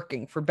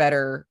working for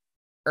better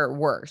or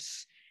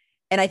worse.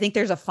 And I think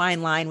there's a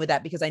fine line with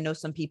that, because I know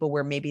some people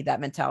where maybe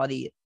that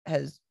mentality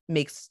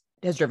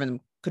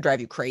could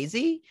drive you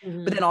crazy,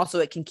 but then also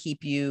it can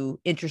keep you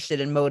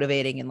interested and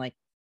motivating and like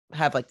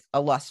have like a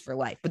lust for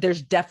life. But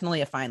there's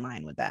definitely a fine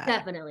line with that.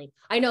 Definitely.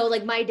 I know,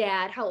 like my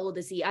dad, how old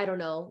is he? I don't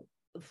know.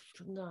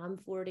 No, I'm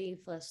 40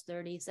 plus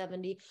 30,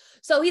 70.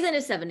 So he's in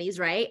his 70s,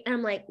 right? And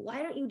I'm like,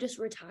 why don't you just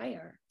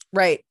retire?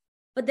 Right.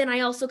 But then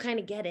I also kind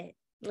of get it.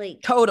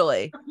 Like,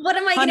 totally. What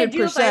am I going to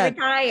do if I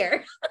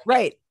retire?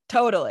 Right.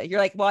 Totally. You're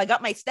like, well, I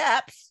got my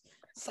steps.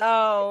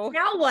 So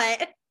now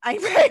what?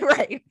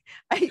 Right.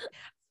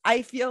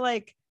 I feel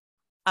like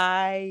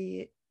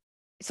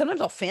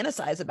sometimes I'll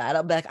fantasize about it.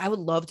 I'll be like, I would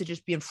love to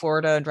just be in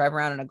Florida and drive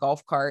around in a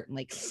golf cart and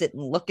like sit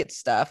and look at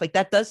stuff. Like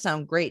that does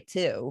sound great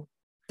too.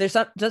 There's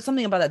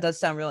something about that does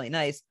sound really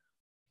nice,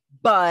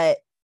 but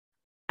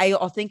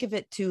I'll think of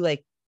it too.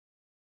 Like,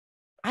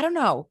 I don't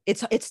know.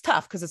 It's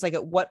tough. Cause it's like,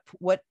 what,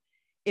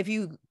 if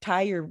you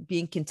tie your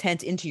being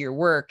content into your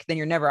work, then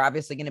you're never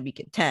obviously going to be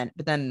content,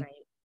 but then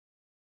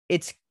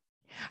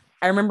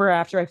I remember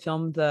after I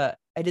filmed I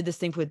did this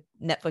thing with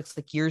Netflix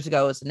like years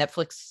ago. It's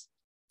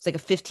like a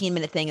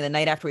 15-minute thing. And the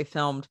night after we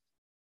filmed,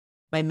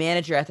 my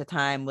manager at the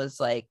time was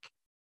like,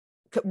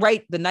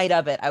 right the night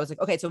of it, I was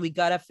like, okay, so we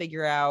got to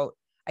figure out,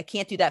 I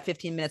can't do that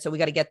 15 minutes. So we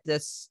got to get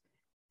this,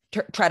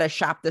 try to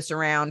shop this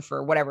around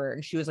for whatever.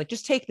 And she was like,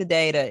 just take the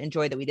day to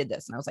enjoy that we did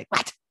this. And I was like,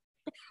 what?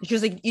 And she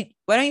was like,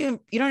 why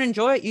don't you don't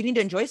enjoy it? You need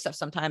to enjoy stuff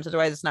sometimes.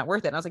 Otherwise it's not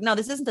worth it. And I was like, no,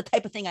 this isn't the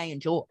type of thing I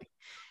enjoy.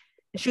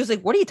 And she was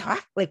like, what are you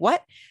talking? Like,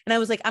 what? And I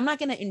was like, I'm not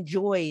going to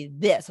enjoy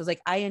this. I was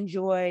like, I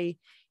enjoy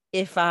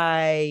if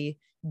I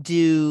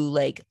do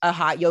like a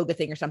hot yoga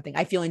thing or something.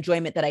 I feel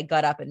enjoyment that I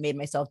got up and made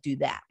myself do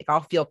that. Like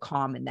I'll feel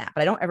calm in that,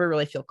 but I don't ever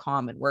really feel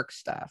calm in work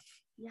stuff.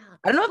 Yeah.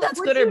 I don't know if that's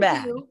good or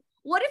bad.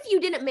 What if you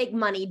didn't make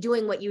money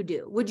doing what you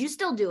do? Would you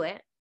still do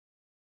it?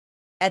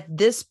 At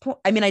this point,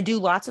 I mean, I do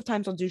lots of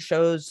times I'll do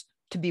shows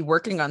to be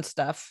working on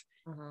stuff.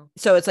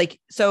 So it's like,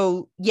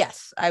 so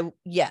yes,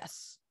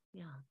 yes.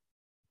 Yeah.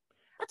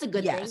 That's a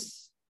good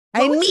yes.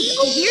 thing. I mean,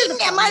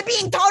 am I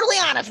being totally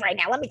honest right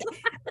now? Let me,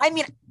 I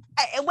mean,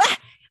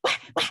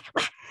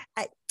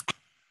 I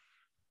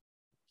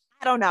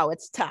don't know.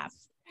 It's tough.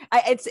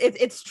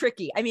 It's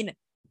tricky. I mean,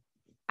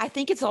 I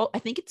think it's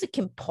a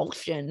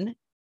compulsion.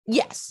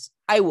 Yes,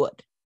 I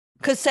would.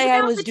 Cause say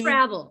without I was the doing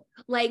travel,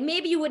 like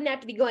maybe you wouldn't have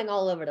to be going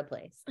all over the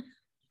place.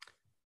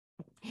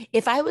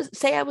 If I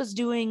was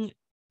doing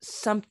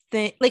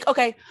something like,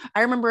 okay,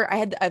 I remember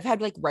I've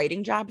had like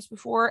writing jobs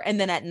before, and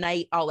then at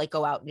night I'll like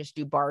go out and just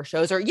do bar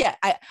shows, or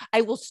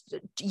I will.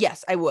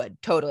 Yes, I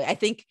would totally. I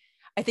think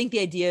the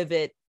idea of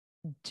it,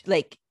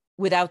 like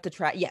without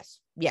the yes.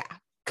 Yeah.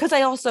 Cause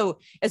I also,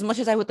 as much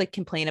as I would like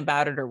complain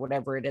about it or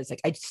whatever it is,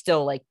 like I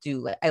still like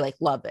I like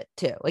love it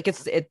too. Like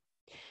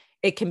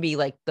it can be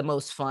like the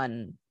most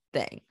fun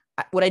thing.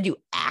 Would I do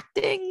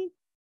acting?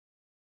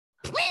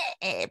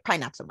 Probably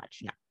not so much.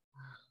 No.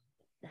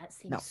 That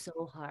seems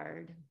so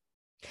hard.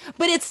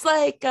 But it's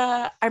like,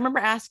 I remember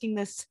asking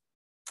this,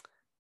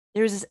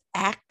 there was this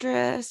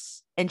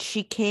actress and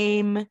she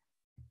came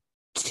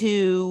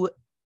to,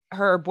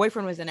 her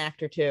boyfriend was an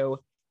actor too,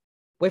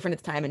 boyfriend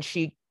at the time. And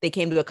they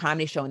came to a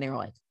comedy show and they were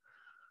like,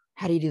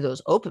 how do you do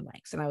those open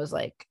mics? And I was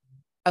like,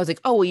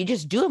 oh, well, you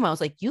just do them. I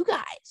was like, you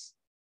guys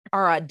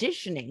are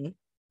auditioning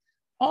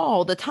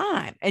all the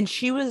time. And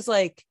she was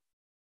like,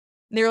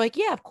 they were like,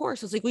 yeah, of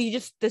course. I was like, well,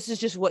 this is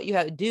just what you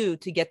have to do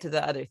to get to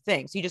the other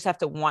thing. So you just have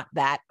to want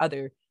that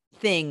other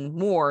thing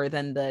more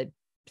than the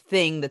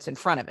thing that's in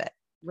front of it.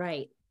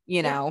 Right.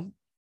 You know?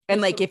 And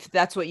like, if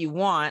that's what you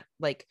want,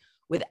 like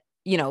with,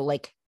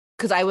 like,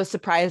 cause I was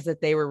surprised that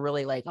they were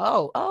really like,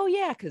 oh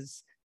yeah.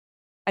 Cause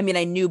I mean,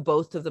 I knew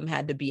both of them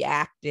had to be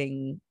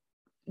acting,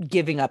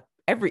 giving up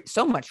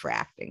so much for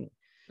acting.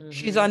 Mm-hmm.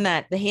 She's on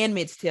The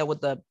Handmaid's Tale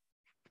with the,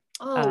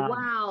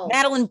 wow.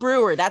 Madeline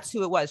Brewer. That's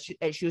who it was.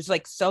 She was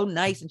like so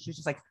nice. And she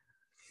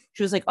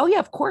was like, oh yeah,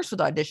 of course with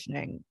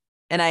auditioning.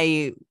 And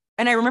I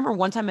remember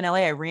one time in LA,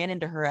 I ran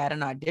into her at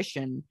an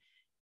audition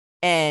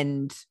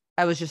and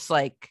I was just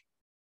like,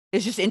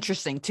 it's just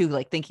interesting too,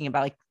 like thinking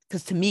about like,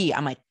 cause to me,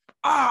 I'm like,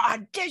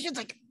 auditions,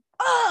 like,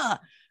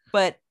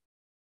 but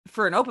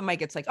for an open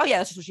mic, it's like, oh yeah,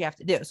 that's just what you have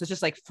to do. So it's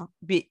just like,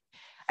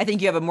 I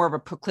think you have more of a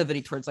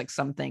proclivity towards like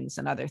some things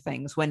and other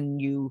things when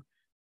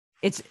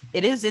it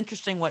is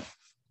interesting what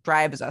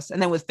drives us.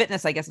 And then with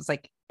fitness, I guess it's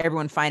like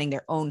everyone finding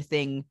their own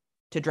thing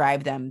to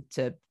drive them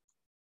to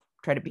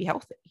try to be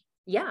healthy.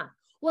 Yeah.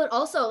 Well,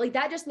 also like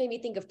that just made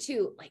me think of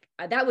too, like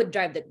that would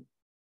drive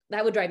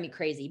me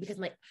crazy because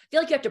I'm like, I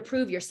feel like you have to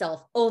prove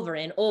yourself over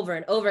and over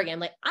and over again.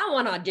 Like, I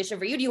want to audition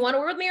for you. Do you want to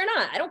work with me or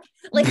not? I don't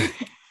like,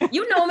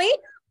 you know me.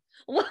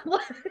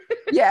 What?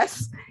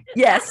 Yes.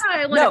 That's how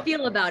I want to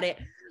feel about it.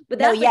 But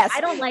that's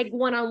I don't like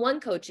one-on-one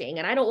coaching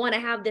and I don't want to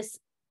have this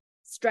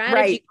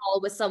strategy call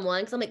with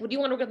someone. So I'm like, well, do you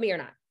want to work with me or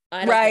not?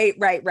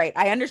 Right.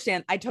 I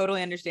understand. I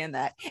totally understand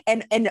that.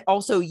 And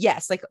also,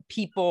 yes, like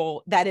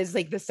people, that is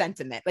like the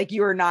sentiment, like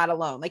you are not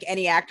alone. Like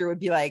any actor would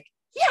be like,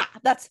 yeah,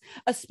 that's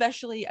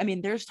especially, I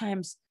mean, there's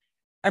times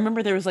I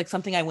remember there was like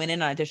something I went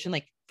in on audition,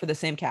 like for the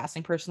same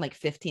casting person, like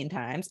 15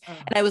 times.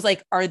 And I was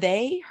like,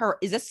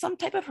 is this some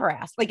type of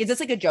harass? Like, is this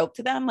like a joke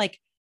to them? Like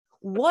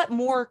what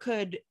more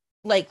could,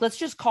 like, let's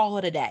just call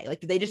it a day.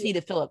 Like, do they just need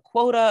to fill a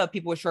quota of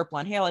people with short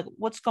blonde hair? Like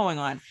what's going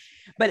on?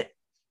 But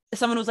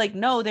someone was like,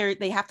 no,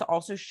 they have to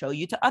also show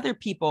you to other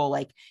people.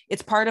 Like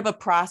it's part of a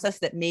process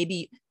that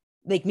maybe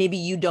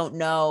you don't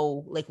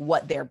know like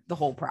what the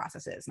whole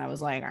process is. And I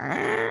was like, all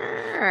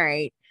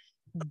right,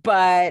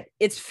 but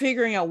it's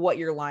figuring out what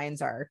your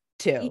lines are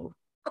too.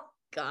 Oh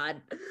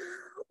God.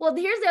 Well,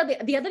 here's the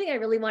other thing I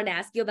really wanted to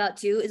ask you about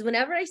too, is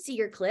whenever I see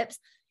your clips,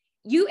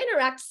 you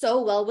interact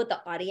so well with the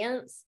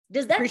audience.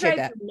 Does that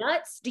drive you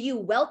nuts? Do you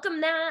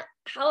welcome that?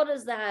 How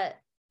does that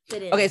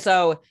fit in? Okay.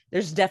 So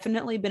there's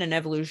definitely been an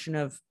evolution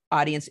of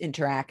audience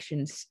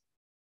interactions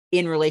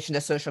in relation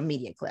to social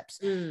media clips.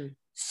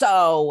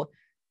 So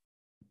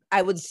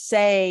I would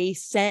say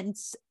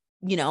since,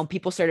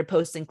 people started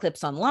posting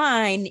clips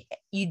online,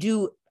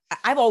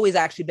 I've always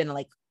actually been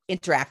like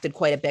interacted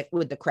quite a bit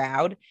with the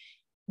crowd,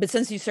 but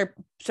since you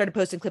started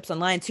posting clips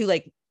online too,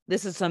 like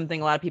this is something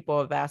a lot of people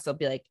have asked. They'll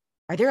be like,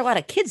 are there a lot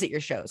of kids at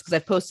your shows? Cause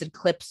I've posted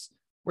clips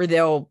where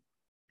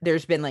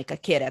there's been like a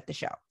kid at the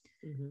show,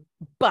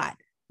 but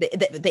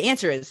the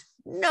answer is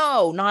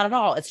no, not at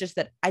all. It's just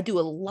that I do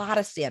a lot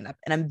of stand-up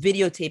and I'm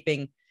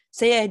videotaping.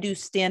 Say I do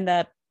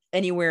stand-up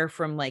anywhere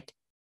from like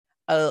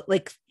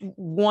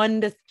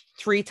 1 to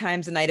 3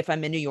 times a night if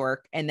I'm in New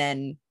York. And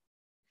then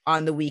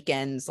on the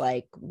weekends,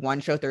 like 1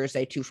 show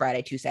Thursday, 2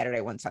 Friday, 2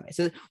 Saturday, 1 Sunday.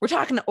 So we're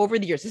talking over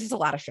the years. This is a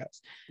lot of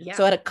shows. Yeah.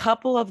 So at a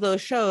couple of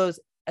those shows,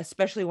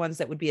 especially ones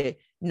that would be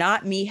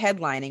not me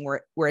headlining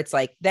where it's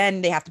like,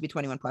 then they have to be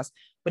 21 plus.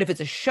 But if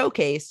it's a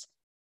showcase,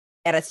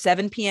 at a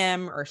 7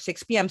 p.m. or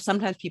 6 p.m.,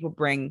 sometimes people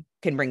can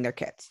bring their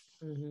kids.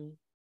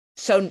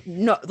 So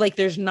no, like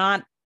there's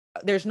not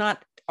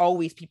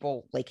always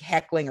people like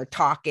heckling or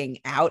talking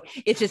out.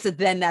 It's just that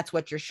then that's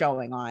what you're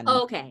showing on.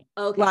 Okay.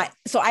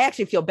 So I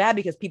actually feel bad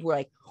because people were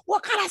like,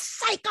 what kind of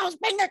psychos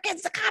bring their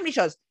kids to comedy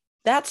shows?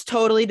 That's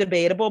totally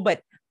debatable,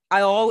 but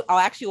I'll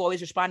actually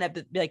always respond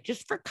to be like,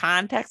 just for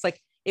context,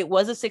 like it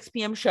was a 6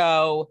 p.m.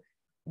 show.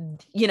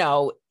 You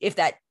know, if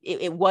that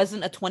it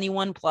wasn't a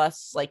 21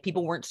 plus, like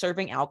people weren't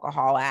serving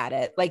alcohol at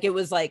it. Like it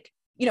was like,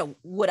 you know,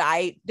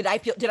 did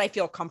I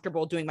feel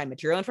comfortable doing my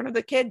material in front of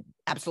the kid?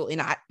 Absolutely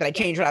not. Did I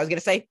change what I was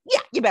gonna say?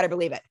 Yeah, you better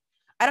believe it.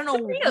 I don't know.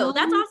 Good for you.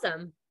 That's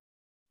awesome.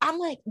 I'm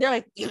like, they're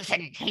like, you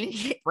shouldn't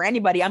change it for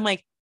anybody. I'm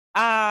like,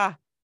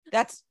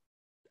 that's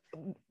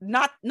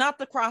not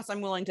the cross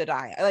I'm willing to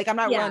die. Like, I'm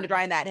not willing to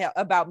die in that hill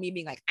about me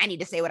being like, I need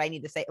to say what I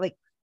need to say. Like,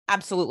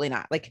 absolutely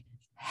not. Like,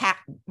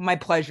 my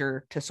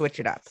pleasure to switch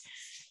it up.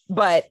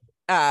 But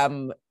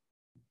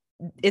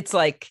it's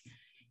like,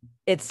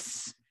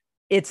 it's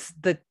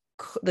the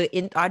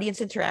audience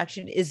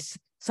interaction is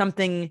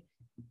something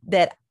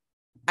that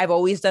I've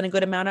always done a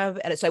good amount of.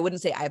 And so I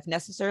wouldn't say I've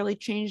necessarily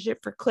changed it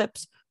for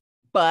clips,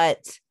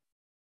 but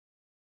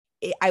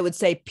I would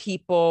say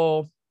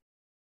people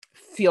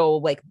feel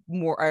like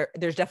more,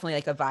 there's definitely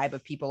like a vibe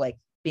of people like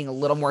being a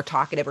little more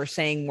talkative or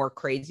saying more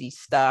crazy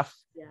stuff.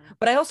 Yeah.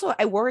 But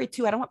I worry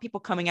too. I don't want people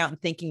coming out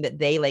and thinking that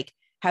they like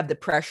have the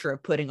pressure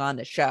of putting on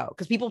the show,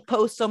 because people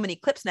post so many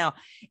clips now.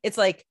 It's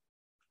like,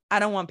 I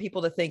don't want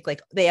people to think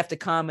like they have to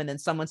come and then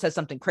someone says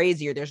something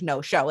crazy or there's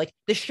no show. Like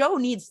the show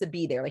needs to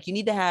be there. Like you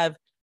need to have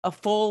a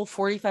full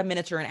 45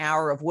 minutes or an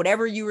hour of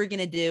whatever you were going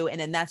to do.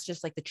 And then that's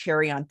just like the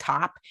cherry on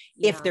top.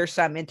 Yeah. If there's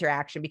some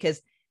interaction,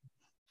 because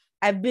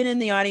I've been in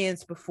the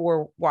audience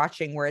before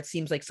watching where it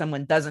seems like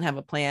someone doesn't have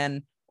a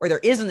plan or there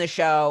isn't the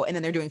show. And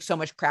then they're doing so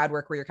much crowd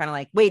work where you're kind of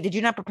like, wait, did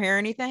you not prepare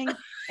anything?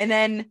 And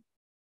then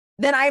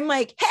I'm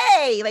like,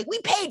 hey, like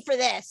we paid for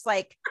this.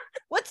 Like,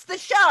 what's the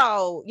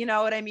show? You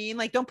know what I mean?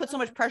 Like, don't put so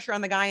much pressure on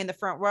the guy in the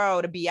front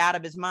row to be out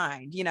of his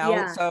mind, you know?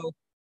 Yeah.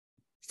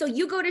 So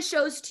you go to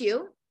shows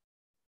too?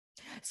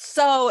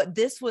 So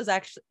this was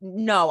actually,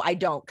 no, I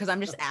don't, because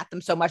I'm just at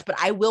them so much, but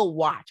I will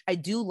watch. I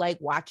do like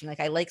watching. Like,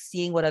 I like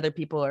seeing what other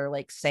people are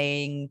like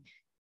saying.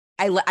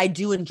 I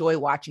do enjoy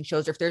watching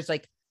shows. Or if there's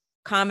like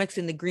comics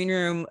in the green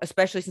room,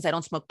 especially since I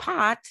don't smoke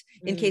pot,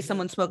 in case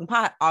someone's smoking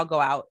pot, I'll go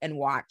out and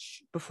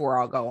watch before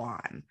I'll go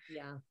on.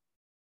 Yeah.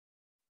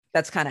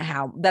 That's kind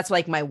of that's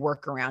like my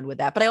workaround with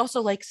that. But I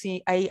also like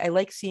seeing, I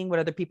like seeing what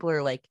other people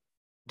are like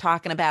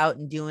talking about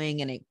and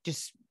doing. And it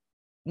just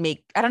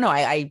I don't know.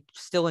 I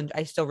still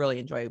really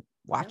enjoy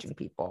watching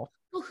people.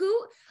 Well,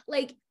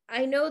 like,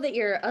 I know that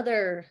your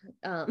other,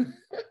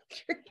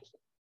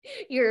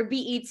 your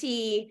BET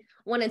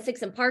 1 and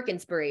 6 and Park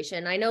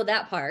inspiration. I know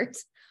that part.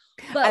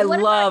 But I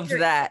loved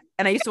that.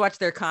 And I used to watch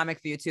their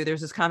comic view too.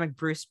 There's this comic,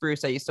 Bruce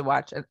I used to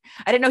watch.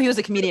 I didn't know he was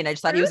a comedian. I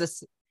just thought he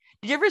was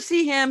did you ever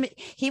see him?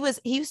 He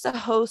used to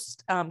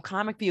host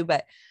Comic View,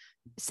 but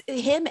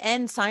him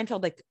and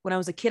Seinfeld, like when I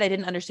was a kid, I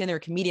didn't understand they were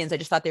comedians. I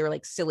just thought they were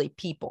like silly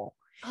people.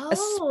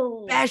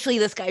 Oh. Especially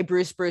this guy,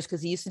 Bruce,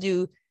 because he used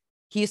to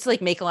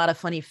like make a lot of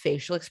funny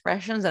facial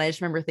expressions. And I just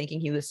remember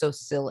thinking he was so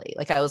silly.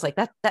 Like I was like,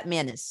 that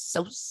man is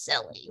so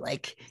silly.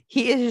 Like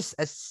he is just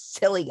a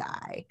silly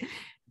guy.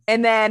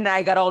 And then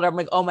I got older. I'm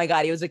like, oh my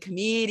God, he was a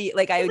comedian.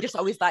 Like I just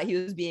always thought he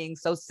was being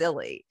so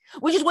silly,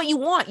 which is what you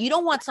want. You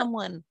don't want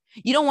someone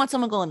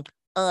going,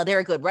 they're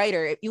a good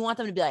writer. You want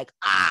them to be like,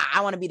 I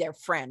want to be their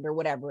friend or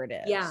whatever it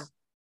is. Yeah.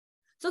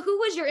 So who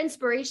was your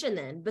inspiration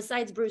then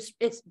besides Bruce?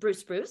 It's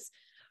Bruce.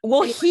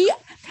 Well,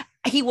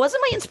 he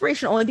wasn't my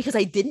inspiration only because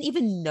I didn't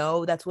even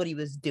know that's what he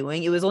was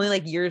doing. It was only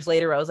like years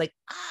later I was like,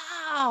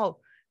 oh,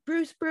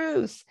 Bruce.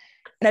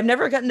 And I've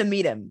never gotten to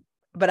meet him,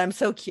 but I'm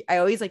so cute. I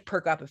always like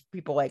perk up if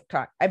people like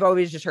talk. I've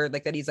always just heard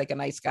like that he's like a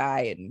nice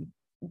guy. And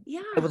yeah,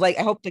 I was like,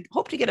 I hope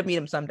to get to meet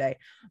him someday.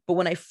 But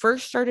when I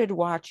first started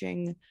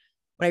watching,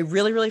 when I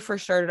really, really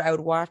first started, I would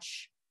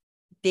watch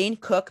Dane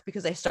Cook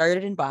because I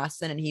started in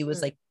Boston and he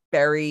was like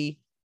very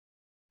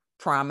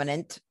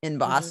prominent in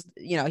Boston.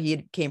 You know,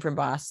 he came from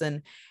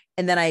Boston.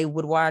 And then I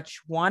would watch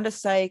Wanda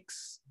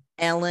Sykes,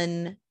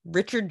 Ellen,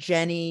 Richard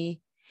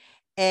Jenny,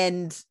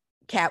 and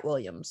Cat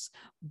Williams.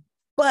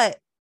 But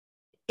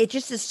it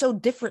just is so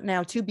different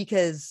now too,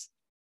 because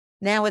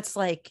now it's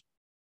like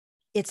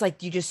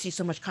you just see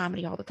so much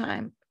comedy all the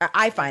time.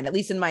 I find, at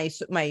least in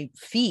my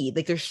feed,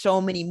 like there's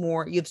so many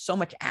more, you have so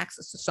much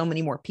access to so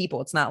many more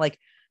people. It's not like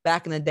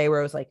back in the day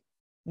where it was like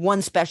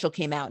one special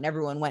came out and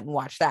everyone went and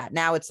watched that.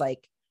 Now it's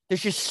like,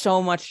 there's just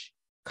so much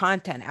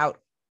content out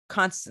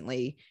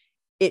constantly.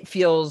 It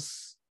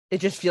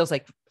just feels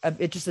like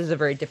it just is a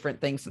very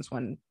different thing since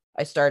when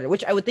I started,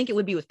 which I would think it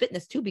would be with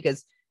fitness too,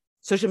 because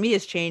social media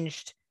has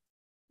changed.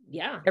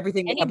 Yeah.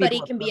 Everything.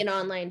 Anybody can be an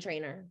online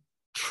trainer.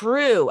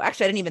 True.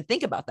 Actually, I didn't even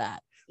think about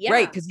that. Yeah.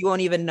 Right. Because you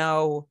won't even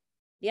know.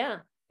 Yeah.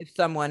 If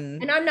someone.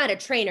 And I'm not a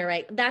trainer,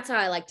 right? That's how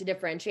I like to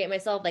differentiate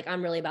myself. Like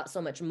I'm really about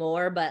so much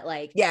more, but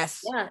like,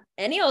 yes. Yeah.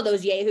 Any of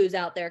those yahoos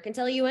out there can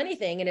tell you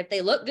anything. And if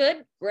they look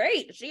good,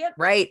 great.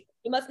 Right.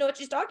 You must know what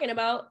she's talking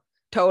about.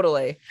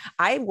 Totally.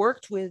 I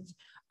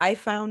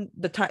found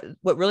the time,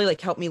 what really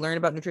like helped me learn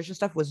about nutrition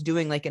stuff was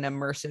doing like an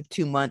immersive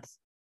 2-month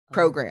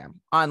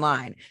program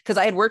online. Cause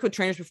I had worked with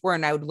trainers before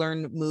and I would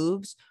learn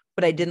moves,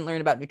 but I didn't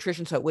learn about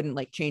nutrition. So it wouldn't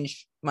like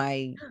change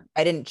I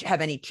didn't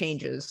have any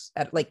changes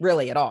at like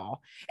really at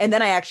all. And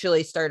then I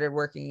actually started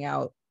working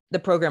out. The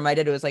program I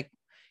did, it was like,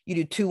 you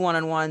do 2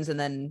 one-on-ones and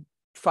then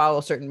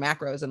follow certain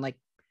macros. And like,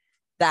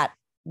 that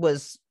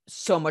was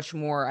so much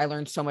more. I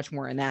learned so much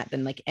more in that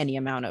than like any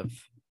amount of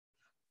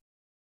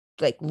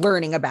like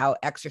learning about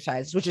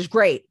exercise, which is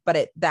great.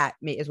 But that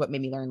is what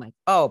made me learn like,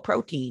 oh,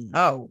 protein.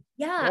 Oh,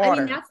 yeah. water. I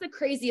mean, that's the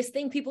craziest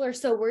thing. People are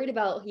so worried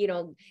about,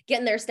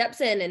 getting their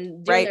steps in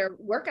and doing their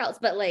workouts.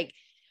 But like,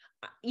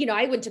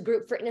 I went to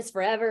group fitness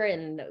forever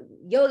and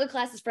yoga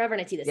classes forever.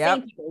 And I see the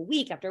same people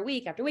week after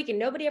week after week, and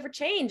nobody ever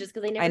changes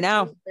because they never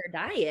changed their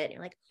diet. And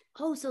you're like,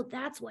 oh, so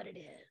that's what it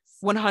is.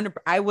 100.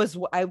 I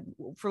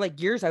for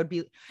like years I would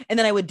be, and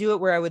then I would do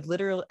it where I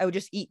would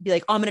just eat, be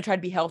like, oh, I'm going to try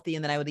to be healthy.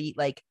 And then I would eat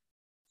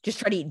just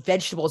try to eat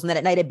vegetables. And then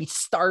at night I'd be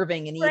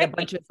starving and eat a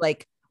bunch of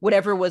like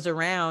whatever was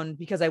around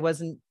because I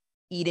wasn't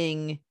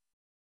eating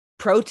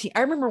protein.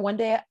 I remember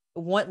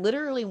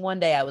literally one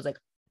day I was like,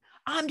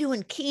 I'm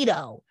doing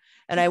keto.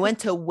 And I went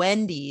to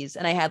Wendy's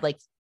and I had like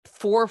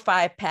 4 or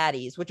 5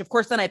 patties, which of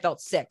course then I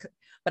felt sick,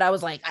 but I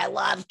was like, I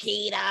love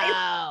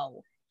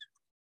keto.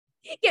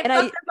 Getting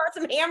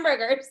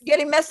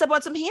messed up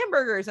on some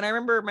hamburgers. And I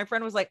remember my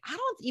friend was like, I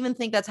don't even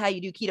think that's how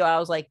you do keto. I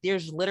was like,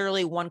 there's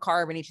literally 1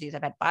 carb in each of these.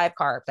 I've had 5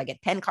 carbs. I get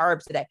 10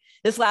 carbs today.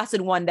 This lasted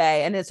 1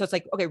 day. And then, so it's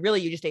like, okay,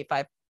 really? You just ate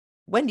 5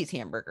 Wendy's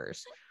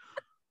hamburgers.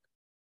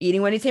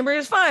 Eating Wendy's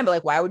hamburgers is fine, but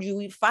like, why would you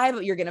eat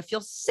 5? You're going to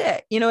feel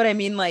sick. You know what I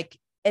mean? Like,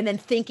 and then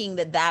thinking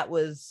that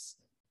was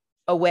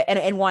a way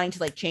and wanting to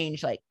like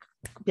change, like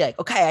be like,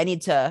 okay, I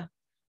need to,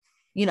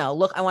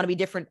 look, I want to be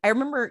different. I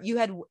remember you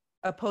had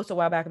a post a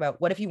while back about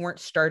what if you weren't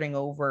starting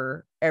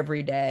over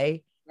every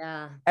day?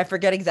 Yeah. I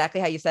forget exactly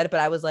how you said it,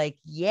 but I was like,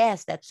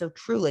 yes, that's so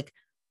true. Like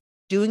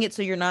doing it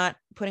so you're not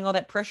putting all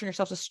that pressure on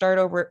yourself to start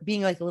over,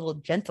 being like a little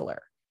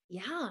gentler.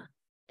 Yeah.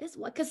 This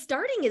what, because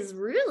starting is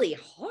really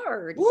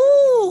hard.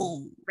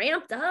 Ooh.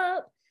 Ramped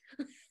up.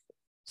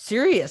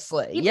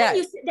 Seriously. Even yeah. when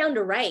you sit down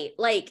to write,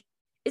 like,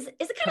 is it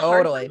kind of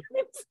totally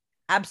hard?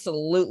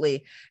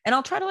 Absolutely. And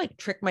I'll try to like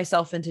trick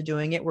myself into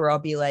doing it where I'll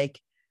be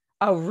like,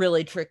 I'll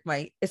really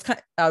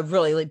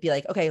be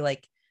like, okay,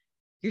 like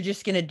you're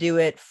just going to do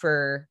it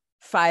for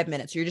 5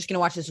 minutes. You're just going to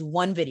watch this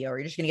one video, or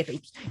you're just going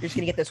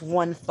to get this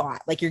one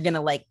thought. Like you're going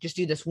to like, just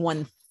do this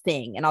one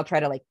thing. And I'll try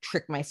to like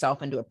trick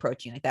myself into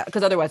approaching like that.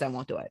 Because otherwise I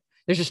won't do it.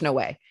 There's just no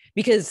way,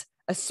 because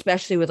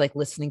especially with like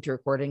listening to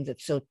recordings,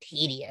 it's so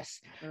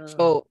tedious.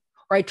 Or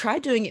I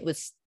tried doing it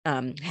with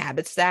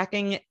habit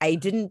stacking. I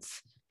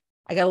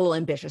got a little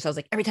ambitious. I was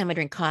like, every time I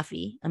drink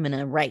coffee, I'm going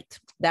to write.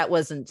 That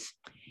wasn't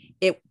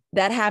it.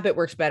 That habit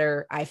works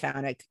better. I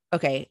found like,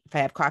 okay, if I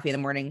have coffee in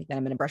the morning, then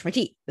I'm going to brush my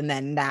teeth. And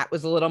then that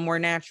was a little more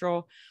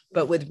natural.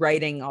 But with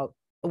writing,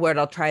 what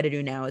I'll try to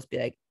do now is be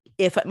like,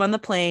 if I'm on the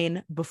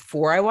plane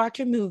before I watch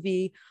a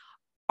movie,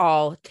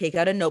 I'll take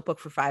out a notebook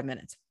for 5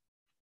 minutes.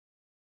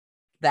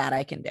 That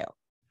I can do.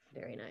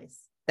 Very nice.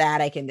 That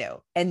I can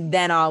do. And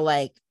then I'll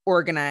like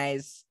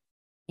organize,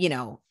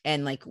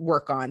 and like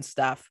work on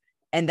stuff.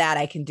 And that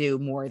I can do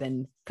more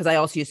than, because I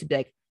also used to be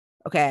like,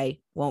 okay,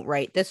 won't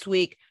write this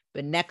week,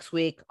 but next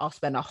week I'll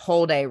spend a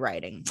whole day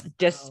writing.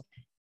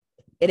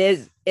 It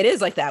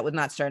is like that with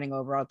not starting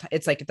over.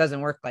 It's like, it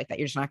doesn't work like that.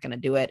 You're just not going to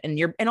do it.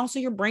 And also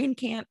your brain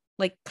can't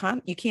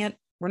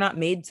we're not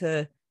made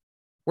to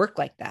work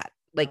like that.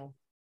 Like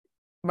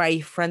my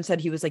friend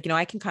said, he was like,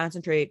 I can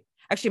concentrate.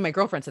 Actually, my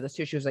girlfriend said this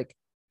too. She's like,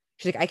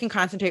 I can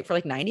concentrate for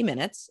like 90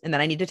 minutes and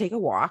then I need to take a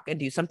walk and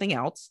do something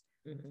else.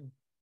 Mm-hmm.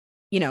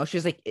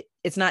 She's like,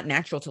 it's not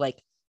natural to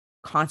like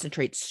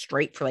concentrate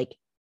straight for like,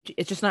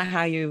 it's just not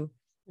how you're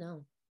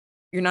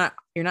not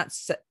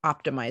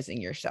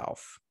optimizing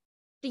yourself.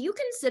 Do you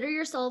consider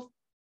yourself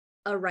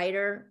a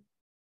writer,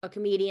 a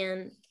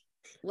comedian?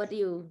 What do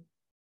you?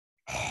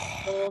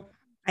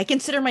 I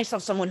consider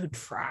myself someone who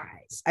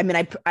tries. I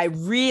mean, I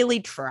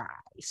really try.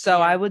 So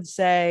yeah. I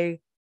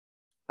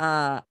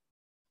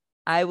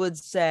would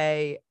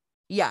say,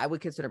 yeah, I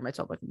would consider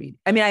myself a comedian.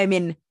 I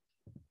mean,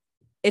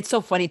 it's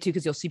so funny too,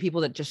 because you'll see people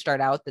that just start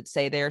out that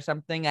say they're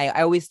something. I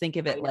always think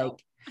of it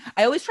like,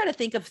 I always try to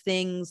think of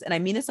things, and I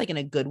mean this like in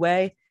a good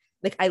way.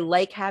 Like I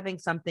like having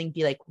something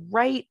be like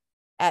right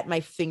at my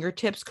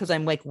fingertips because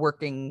I'm like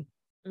working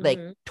like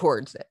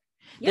towards it.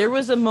 Yeah. There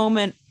was a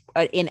moment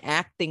in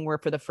acting where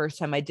for the first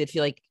time I did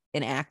feel like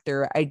an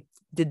actor. I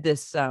did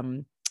this.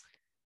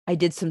 I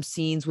did some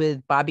scenes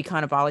with Bobby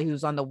Cannavale,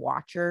 who's on The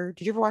Watcher.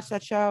 Did you ever watch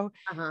that show?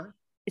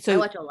 So I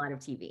watch a lot of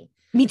TV.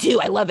 Me too.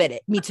 I love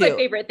it. Me too. My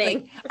favorite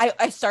thing. Like,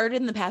 I started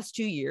in the past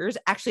 2 years.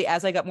 Actually,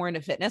 as I got more into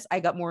fitness, I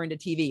got more into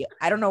TV.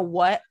 I don't know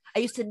what. I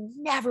used to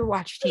never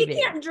watch TV.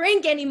 You can't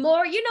drink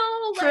anymore,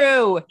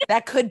 True.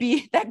 That could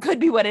be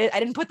what it is. I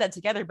didn't put that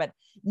together, but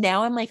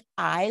now I'm like,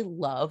 I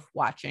love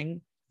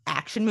watching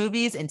action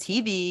movies and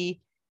TV.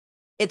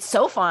 It's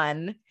so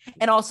fun.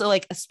 And also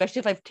like,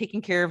 especially if I've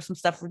taken care of some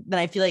stuff, then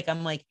I feel like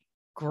I'm like,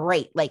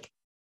 great. Like,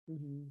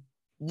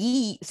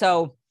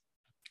 So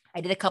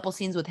I did a couple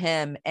scenes with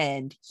him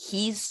and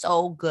he's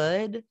so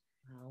good.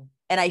 Wow.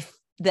 And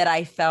that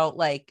I felt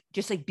like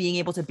just like being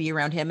able to be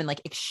around him and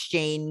like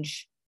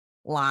exchange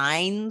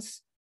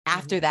lines.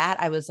 After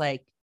that, I was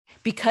like,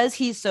 because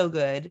he's so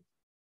good,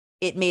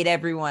 it made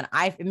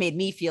it made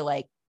me feel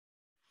like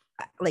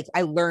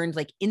I learned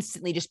like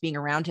instantly just being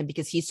around him,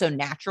 because he's so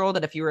natural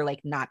that if you were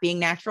like not being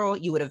natural,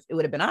 it would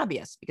have been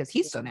obvious because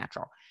he's so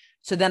natural.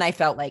 So then I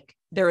felt like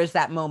there was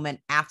that moment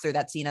after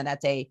that scene on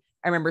that day.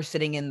 I remember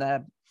sitting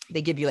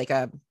they give you like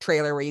a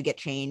trailer where you get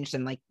changed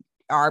and like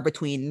are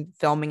between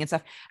filming and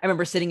stuff. I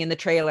remember sitting in the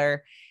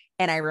trailer,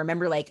 and I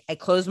remember like I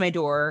closed my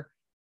door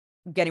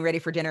getting ready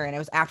for dinner, and it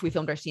was after we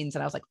filmed our scenes,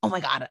 and I was like, oh my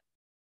God,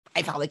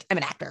 I felt like I'm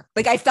an actor.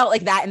 Like I felt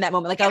like that in that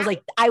moment. Like I was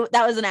like,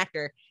 that was an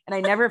actor. And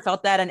I never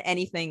felt that on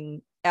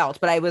anything else,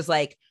 but I was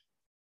like,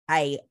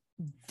 I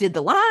did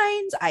the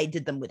lines, I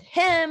did them with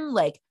him.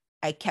 Like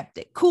I kept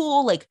it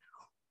cool, like,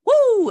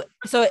 woo.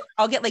 So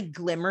I'll get like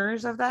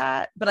glimmers of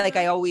that, but like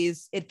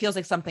it feels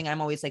like something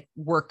I'm always like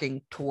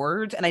working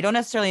towards. And I don't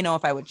necessarily know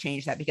if I would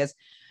change that, because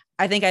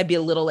I think I'd be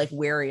a little like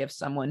wary of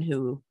someone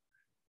who,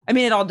 I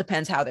mean, it all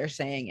depends how they're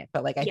saying it,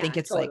 but like, I think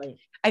it's totally. Like,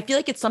 I feel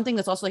like it's something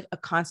that's also like a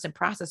constant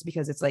process,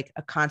 because it's like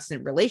a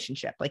constant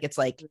relationship. Like, it's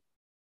like,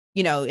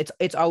 you know,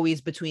 it's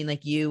always between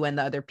like you and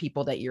the other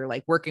people that you're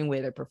like working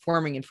with or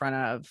performing in front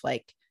of,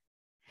 like,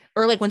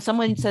 or like when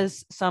someone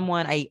says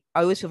I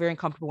always feel very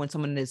uncomfortable when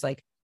someone is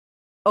like,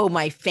 oh,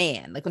 my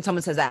fan. Like when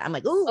someone says that, I'm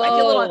like, oh, I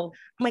feel a little,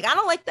 I'm like, I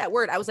don't like that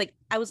word. I was like,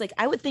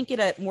 I would think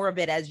it more of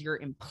it as your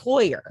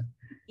employer,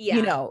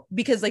 you know,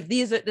 because like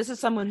this is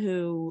someone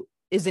who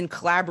is in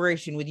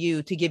collaboration with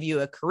you to give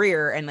you a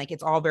career, and like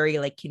it's all very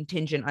like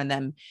contingent on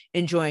them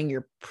enjoying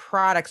your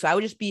product. So I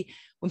would just be,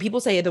 when people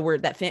say the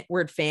word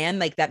word fan,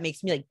 like that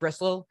makes me like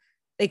bristle.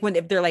 Like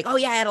if they're like, oh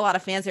yeah, I had a lot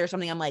of fans there or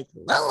something, I'm like,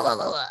 blah, blah,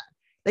 blah, blah.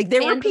 Like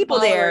there were people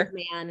there,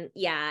 man.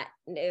 Yeah,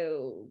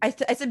 no. I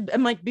said,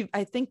 I'm like,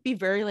 I think be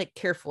very like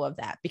careful of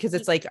that, because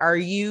it's like, are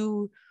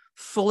you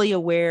fully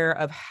aware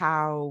of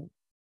how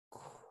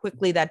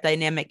quickly that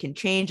dynamic can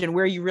change and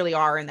where you really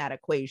are in that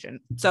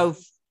equation? So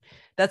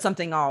that's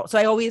something so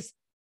I always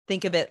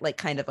think of it like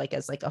kind of like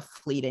as like a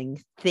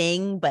fleeting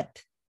thing,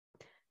 but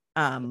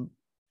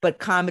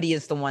comedy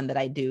is the one that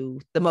I do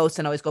the most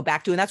and always go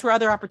back to. And that's where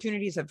other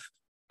opportunities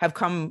have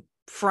come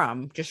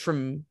from, just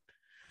from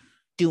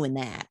doing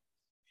that.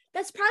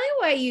 That's probably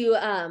why you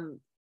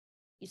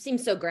seem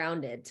so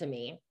grounded to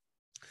me.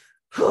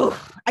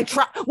 I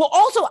try. Well,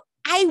 also,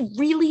 I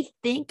really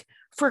think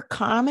for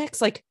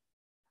comics, like,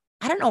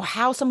 I don't know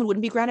how someone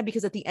wouldn't be grounded,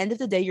 because at the end of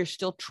the day, you're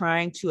still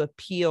trying to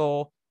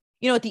appeal.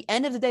 You know, at the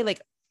end of the day,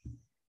 like,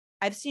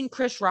 I've seen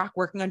Chris Rock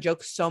working on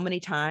jokes so many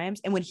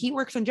times. And when he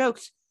works on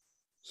jokes,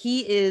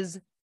 he is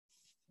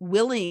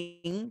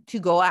willing to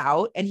go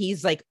out, and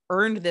he's like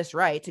earned this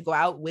right to go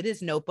out with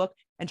his notebook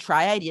and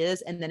try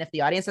ideas. And then if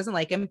the audience doesn't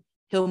like him,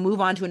 he'll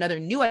move on to another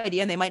new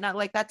idea, and they might not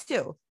like that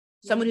too.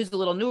 Someone who's a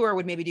little newer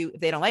would maybe do,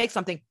 if they don't like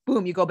something,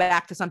 boom, you go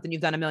back to something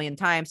you've done a million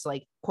times to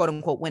like, quote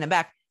unquote, win them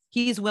back.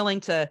 He's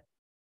willing to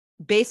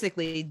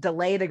basically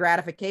delay the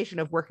gratification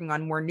of working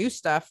on more new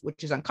stuff,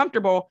 which is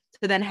uncomfortable,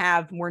 to then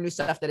have more new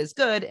stuff that is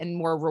good and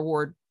more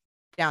reward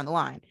down the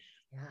line.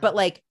 Yeah. But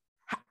like,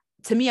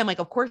 to me, I'm like,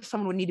 of course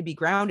someone would need to be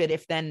grounded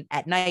if then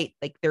at night,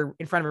 like they're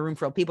in front of a room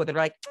full of people, they're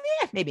like,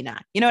 maybe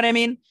not. You know what I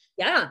mean?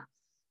 Yeah.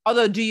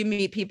 Although you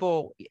meet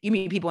people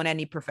in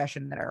any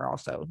profession that are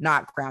also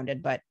not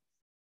grounded, but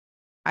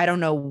I don't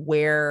know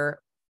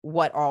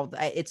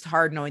it's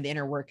hard knowing the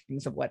inner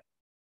workings of what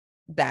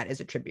that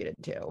is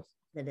attributed to.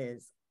 It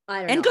is. I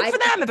don't know. And good for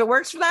them. If it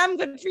works for them,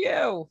 good for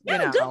you. Yeah, you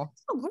know? Good.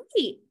 Oh,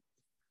 great.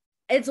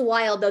 It's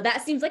wild though.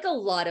 That seems like a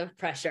lot of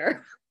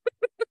pressure.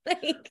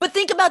 But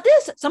think about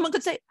this. Someone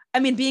could say,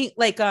 I mean, being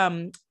like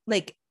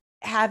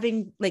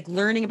having like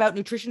learning about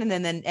nutrition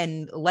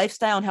and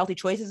lifestyle and healthy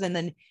choices, and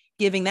then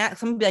giving that,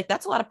 someone would be like,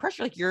 that's a lot of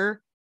pressure. Like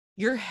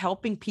you're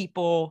helping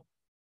people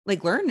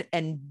like learn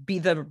and be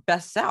their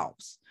best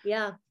selves.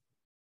 Yeah.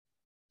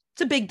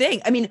 It's a big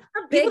thing. I mean,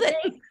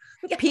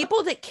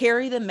 people that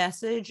carry the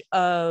message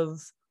of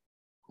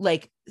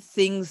like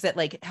things that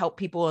like help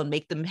people and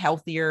make them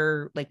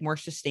healthier, like more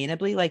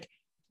sustainably, like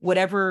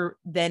whatever,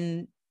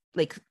 then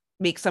like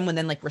make someone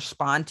then like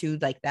respond to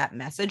like that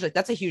message. Like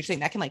that's a huge thing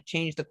that can like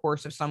change the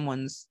course of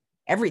someone's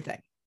everything.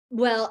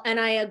 Well, and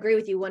I agree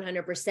with you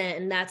 100%.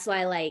 And that's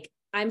why, like,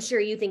 I'm sure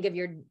you think of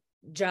your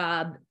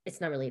job.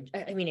 It's not really,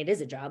 I mean, it is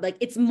a job. Like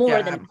it's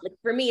more than, like,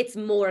 for me, it's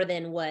more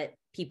than what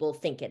people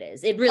think it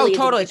is. It really is.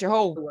 Totally. It's your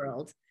whole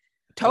world.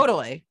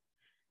 Totally.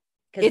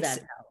 Because that's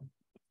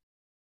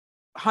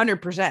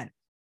 100%.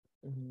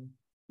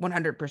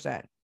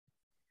 100%.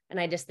 And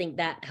I just think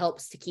that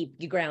helps to keep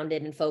you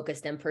grounded and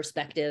focused and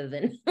perspective.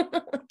 And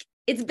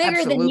it's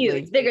bigger than you.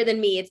 It's bigger than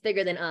me. It's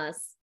bigger than us.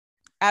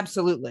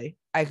 Absolutely.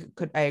 I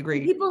agree.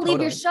 When people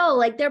leave your show,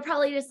 like they're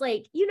probably just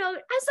like, you know,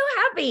 I'm so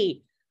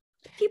happy.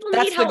 People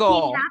need help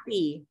being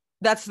happy.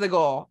 That's the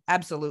goal.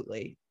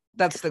 Absolutely.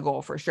 That's the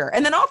goal for sure.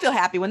 And then I'll feel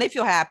happy when they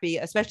feel happy,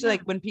 especially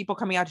like when people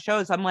coming out to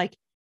shows, I'm like,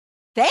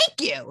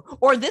 thank you.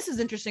 Or this is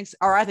interesting.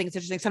 Or I think it's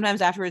interesting.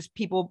 Sometimes afterwards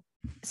people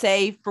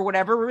say, for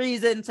whatever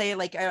reason, say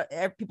like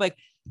people like,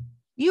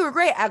 you were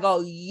great. I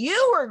go,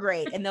 you were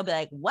great. And they'll be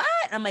like, what?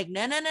 I'm like,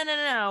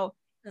 no.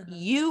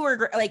 You were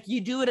great. Like, you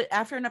do it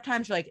after enough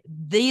times. You're like,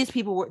 these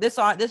people were this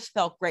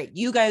felt great.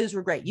 You guys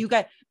were great.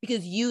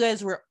 Because you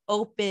guys were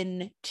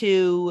open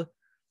to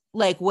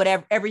like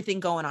whatever,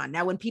 everything going on.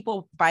 Now, when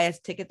people buy a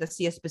ticket to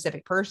see a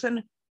specific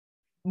person,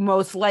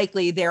 most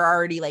likely they're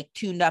already like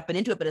tuned up and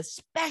into it. But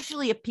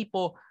especially if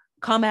people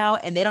come out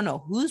and they don't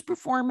know who's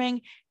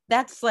performing,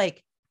 that's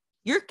like,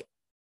 you're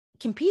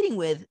competing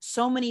with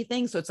so many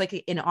things. So it's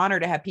like an honor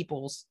to have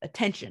people's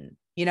attention,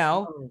 you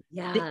know? Oh,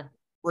 yeah.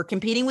 We're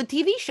competing with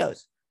TV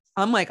shows.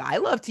 I'm like, I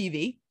love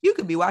TV. You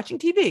could be watching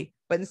TV,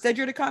 but instead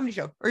you're at a comedy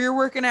show, or you're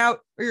working out,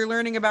 or you're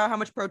learning about how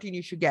much protein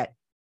you should get.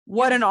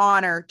 What an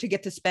honor to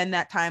get to spend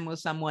that time with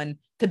someone,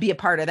 to be a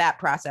part of that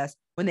process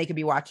when they could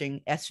be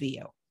watching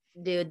SVU.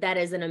 Dude, that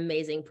is an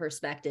amazing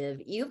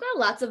perspective. You've got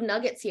lots of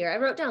nuggets here. I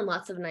wrote down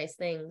lots of nice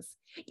things.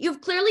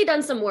 You've clearly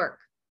done some work.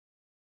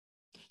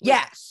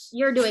 Yes.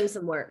 You're doing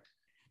some work.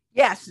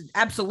 Yes,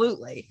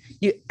 absolutely.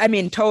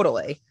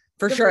 Totally,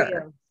 for Good sure.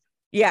 For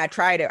Yeah,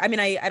 try to.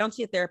 I don't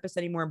see a therapist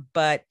anymore,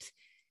 but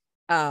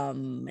I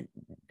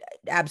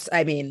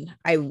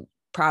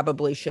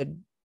probably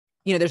should,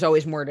 there's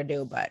always more to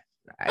do, but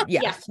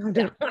yes.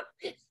 Yeah.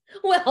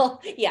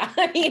 Well, yeah,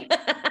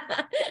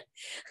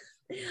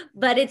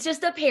 but it's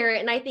just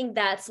apparent. And I think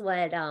that's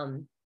what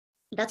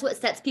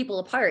sets people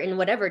apart in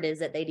whatever it is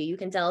that they do. You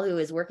can tell who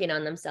is working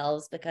on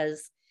themselves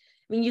because,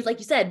 like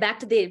you said, back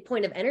to the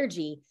point of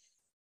energy,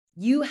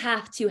 you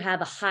have to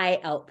have a high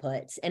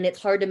output, and it's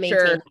hard to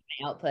maintain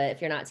high output if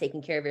you're not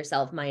taking care of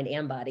yourself, mind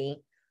and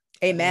body.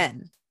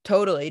 Amen.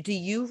 Totally. Do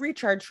you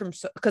recharge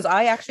because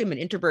I actually am an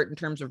introvert in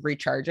terms of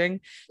recharging. Yeah.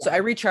 So I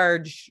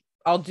recharge,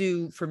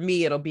 for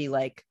me, it'll be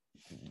like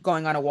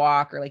going on a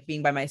walk or like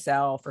being by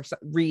myself or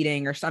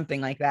reading or something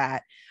like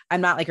that.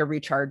 I'm not like a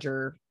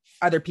recharger.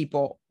 Other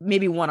people,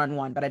 maybe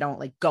one-on-one, but I don't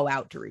like go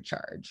out to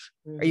recharge.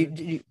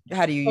 Mm-hmm.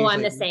 How do you? Oh,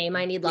 I'm the same.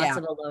 I need lots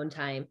of alone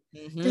time.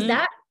 Mm-hmm. Does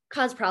that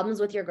cause problems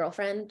with your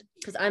girlfriend?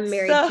 Because I'm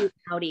married to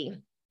Howdy.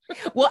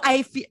 Well,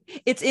 I feel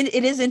it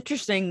is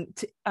interesting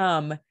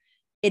to,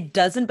 it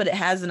doesn't, but it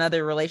has in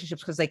other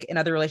relationships, because like in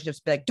other relationships,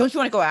 be like, don't you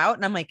want to go out?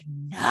 And I'm like,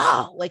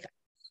 no, like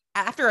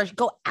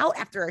go out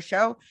after a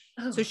show.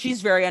 Oh. So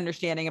she's very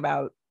understanding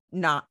about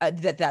not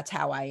that's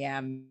how I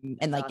am.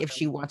 And like, awesome. If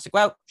she wants to go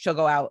out, she'll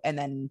go out, and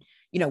then,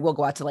 we'll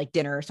go out to like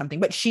dinner or something,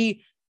 but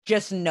she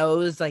just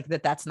knows like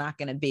that's not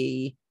going to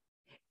be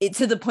it,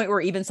 to the point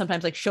where even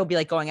sometimes like she'll be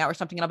like going out or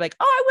something, and I'll be like,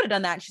 oh, I would have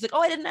done that. And she's like, oh,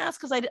 I didn't ask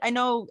because I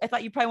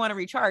thought you probably want to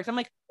recharge. I'm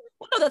like,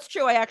 well, no, that's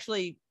true. I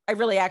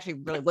really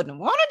wouldn't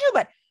want to do,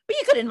 but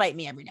you could invite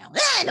me every now and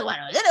then. I don't want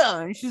to.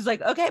 And she's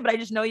like, okay, but I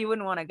just know you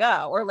wouldn't want to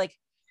go. Or like,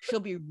 she'll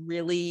be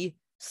really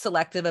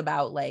selective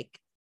about like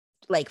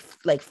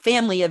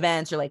family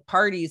events or like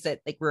parties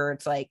that like where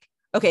it's like,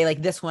 okay,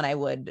 like this one I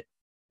would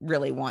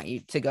really want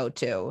you to go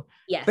to.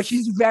 Yes. But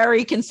she's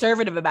very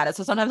conservative about it.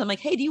 So sometimes I'm like,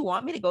 hey, do you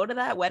want me to go to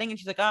that wedding? And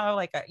she's like, oh,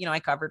 like,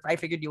 I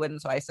figured you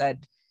wouldn't. So I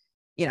said,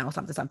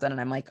 something. And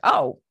I'm like,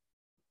 oh,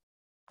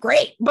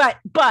 great. But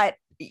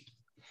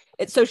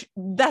it's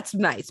that's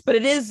nice, but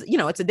it is,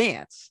 it's a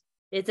dance.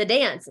 It's a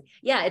dance.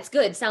 Yeah. It's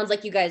good. Sounds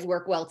like you guys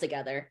work well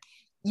together.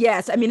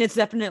 Yes. It's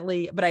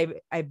definitely, but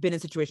I've been in a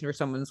situation where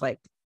someone's like,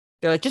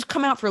 they're like, just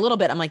come out for a little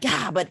bit. I'm like,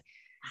 yeah, but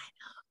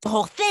the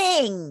whole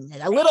thing,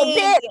 a little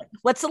bit.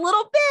 What's a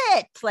little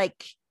bit?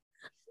 Like,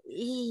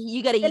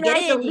 you got to get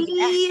in.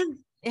 Leave.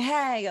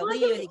 Yeah, you Why are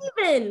you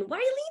leaving? Why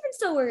are you leaving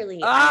so early?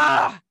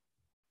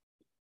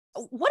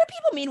 What do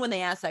people mean when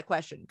they ask that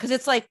question? Because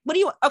it's like, what do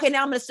you? Okay,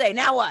 now I'm going to say.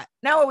 Now what?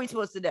 Now what are we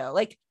supposed to do?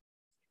 Like,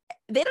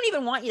 they don't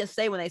even want you to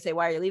say when they say,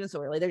 why are you leaving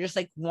so early? They're just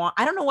like,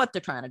 I don't know what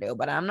they're trying to do,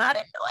 but I'm not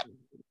into it.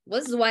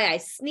 This is why I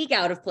sneak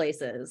out of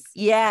places.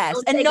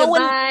 Yes, and no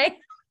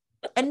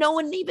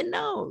one even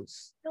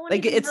knows. No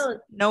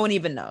one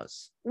even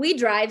knows. We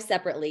drive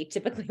separately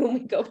typically when we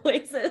go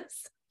places.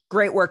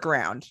 Great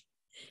workaround.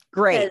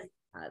 Great.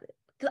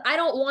 Because I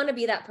don't want to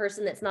be that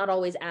person that's not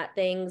always at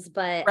things,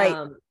 but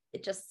right.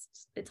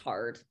 It's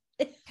hard.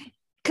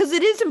 Because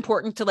it is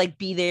important to like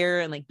be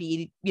there and like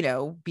be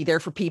there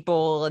for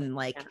people, and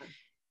like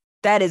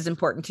that is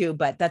important too.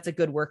 But that's a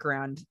good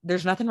workaround.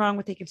 There's nothing wrong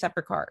with taking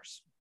separate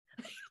cars.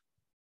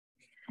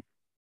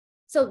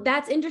 So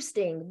that's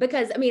interesting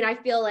because I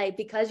feel like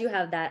because you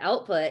have that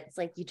output, it's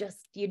like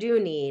you do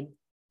need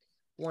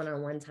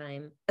one-on-one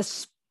time.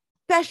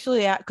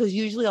 Especially because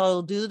usually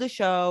I'll do the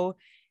show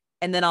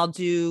and then I'll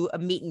do a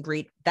meet and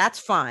greet. That's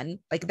fun.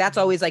 Like that's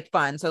always like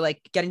fun. So like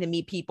getting to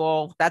meet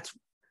people, that's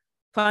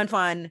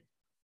fun.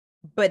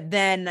 But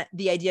then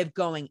the idea of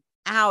going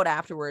out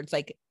afterwards,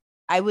 like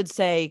I would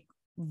say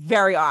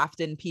very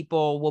often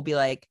people will be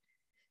like,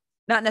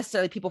 not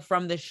necessarily people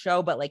from this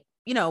show, but like,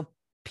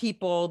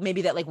 people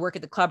maybe that like work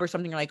at the club or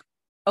something are like,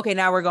 okay,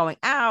 now we're going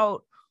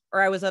out.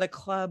 Or I was at a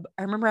club.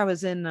 I remember I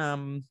was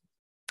in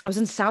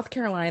South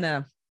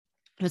Carolina.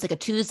 It was like a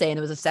Tuesday and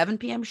it was a 7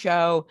 p.m.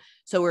 show.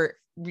 So we're,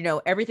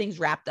 everything's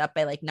wrapped up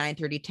by like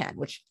 9:30, 10,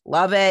 which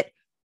love it.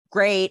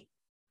 Great.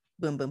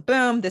 Boom, boom,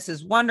 boom. This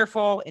is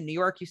wonderful. In New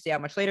York, you stay out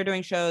much later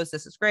doing shows.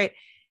 This is great.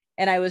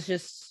 And I was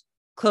just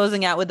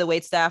closing out with the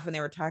wait staff when they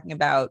were talking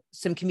about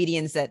some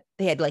comedians that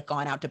they had like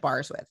gone out to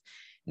bars with. And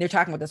they're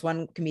talking with this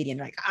one comedian,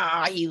 like,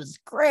 he was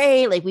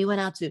great. Like we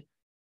went out to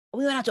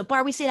a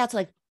bar. We stayed out to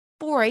like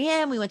 4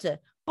 a.m. We went to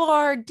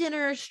bar,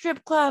 dinner,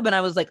 strip club. And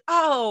I was like,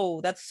 oh,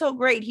 that's so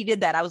great. He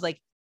did that. I was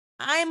like,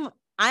 I'm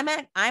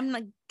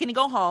like gonna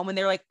go home. And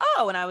they're like,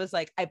 oh, and I was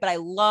like, but I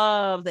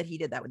love that he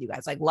did that with you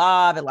guys. Like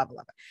love it. Love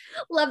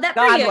that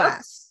God for you.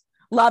 Bless.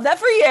 Love that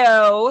for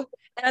you.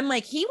 And I'm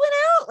like, he went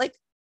out, like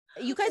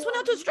you guys went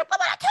out to a strip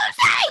club on a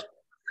Tuesday.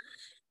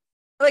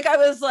 Like I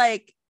was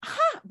like,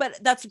 but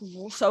that's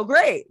so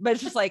great. But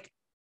it's just like,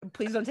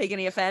 please don't take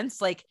any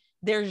offense. Like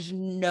there's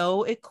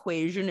no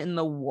equation in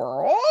the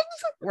world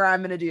where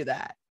I'm going to do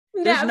that.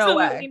 There's no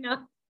way. No.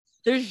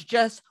 There's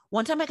just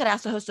one time I got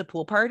asked to host a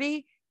pool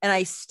party and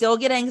I still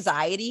get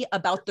anxiety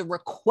about the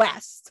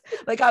request.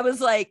 Like I was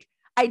like,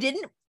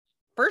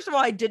 first of all,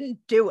 I didn't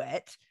do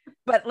it,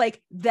 but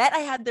like that I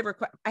had the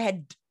request.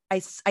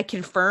 I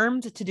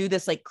confirmed to do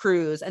this like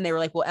cruise and they were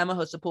like, well, Emma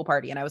hosts a pool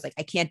party. And I was like,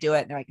 I can't do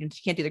it. And they're like, you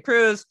can't do the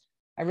cruise.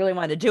 I really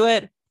wanted to do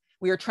it.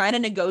 We were trying to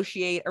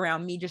negotiate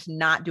around me just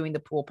not doing the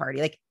pool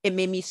party. Like it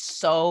made me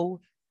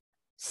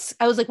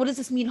I was like, what does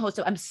this mean host?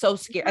 I'm so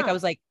scared. Like I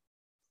was like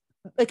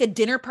a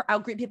dinner, I'll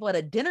greet people at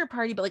a dinner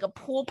party, but like a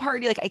pool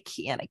party, like I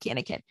can't.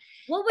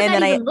 What would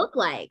that even look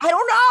like? I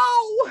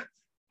don't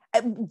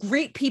know.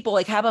 Greet people,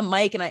 like have a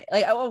mic and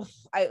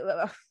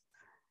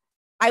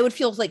I would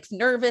feel like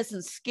nervous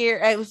and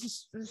scared. It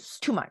was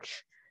too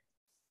much.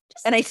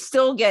 And I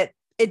still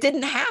it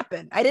didn't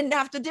happen. I didn't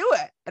have to do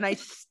it. And I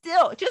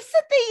still, just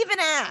that they even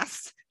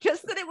asked,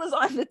 just that it was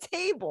on the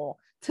table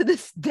to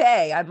this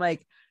day. I'm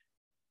like,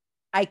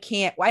 I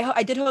can't.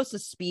 I did host a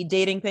speed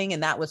dating thing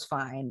and that was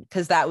fine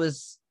because that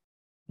was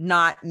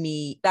not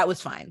me. That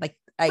was fine. Like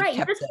I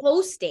kept just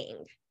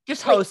hosting.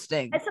 Just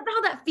hosting. And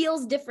somehow that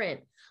feels different.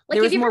 Like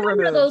there if you more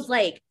remember those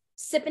like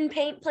sip and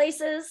paint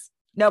places.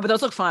 No, but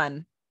those look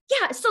fun.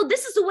 Yeah. So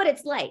this is what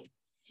it's like.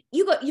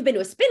 You've been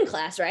to a spin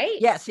class, right?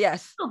 Yes.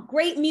 Oh,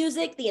 great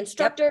music, the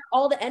instructor,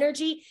 all the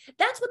energy.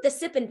 That's what the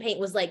sip and paint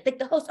was like. Like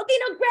the host, okay,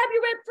 now grab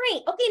your red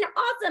paint. Okay, now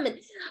awesome. And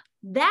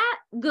that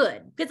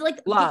good. Because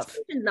like love. the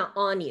attention's not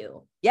on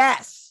you.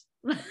 Yes.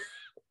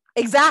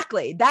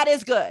 Exactly. That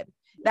is good.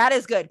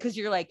 Because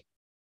you're like,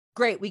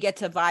 great, we get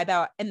to vibe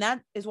out. And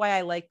that is why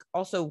I like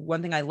also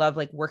one thing I love,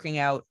 like working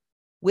out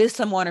with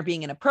someone or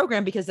being in a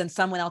program, because then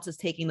someone else is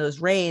taking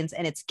those reins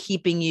and it's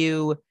keeping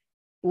you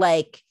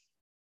like,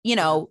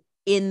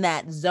 in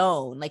that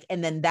zone. Like,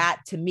 and then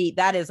that to me,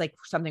 that is like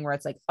something where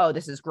it's like, oh,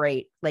 this is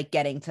great. Like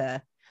getting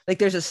to like,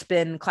 there's a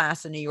spin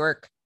class in New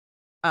York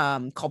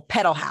called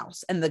Pedal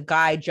House. And the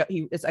guy,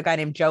 it's a guy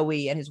named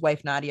Joey and his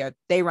wife, Nadia,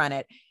 they run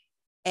it.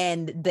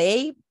 And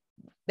they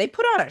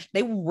put on it.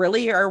 They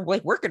really are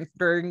like working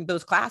during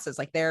those classes.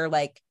 Like they're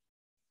like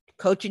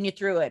coaching you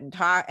through it and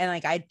talk. And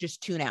like, I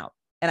just tune out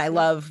and I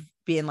love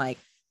being like,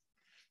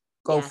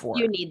 go for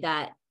it. You need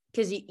that.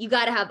 Because you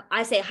got to have,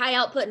 I say high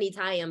output needs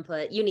high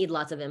input. You need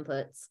lots of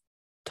inputs.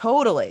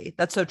 Totally.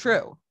 That's so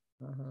true.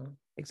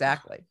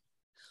 Exactly.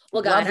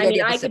 Well, God, I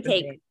mean, I could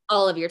take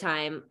all of your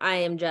time. I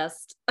am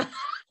just, I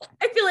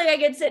feel like I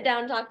could sit down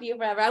and talk to you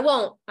forever. I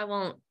won't,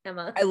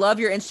 Emma. I love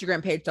your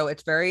Instagram page though.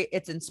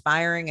 It's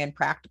inspiring and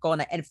practical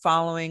and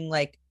following,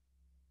 like,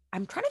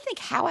 I'm trying to think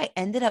how I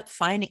ended up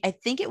finding, I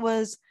think it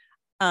was,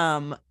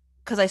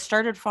 because I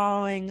started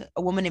following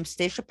a woman named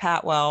Stacia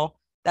Patwell.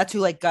 That's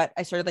who I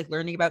started like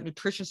learning about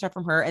nutrition stuff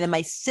from her. And then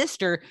my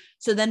sister.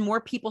 So then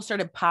more people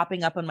started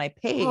popping up on my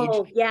page.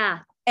 Oh yeah.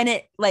 And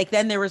it like,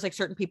 then there was like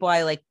certain people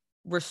I like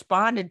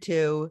responded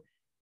to,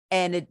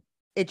 and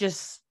it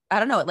just, I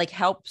don't know. It like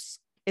helps.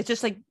 It's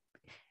just like,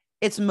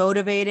 it's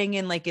motivating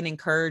in like an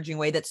encouraging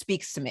way that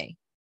speaks to me.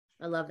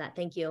 I love that.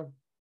 Thank you.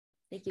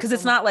 Because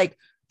it's not like,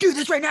 do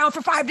this right now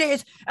for 5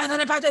 days. And then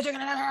in 5 days, you're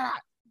gonna.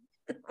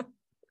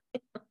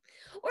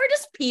 Or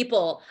just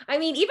people. I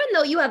mean, even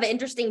though you have an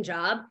interesting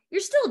job, you're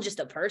still just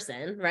a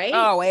person, right?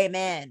 Oh,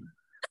 amen.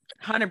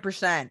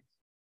 100%.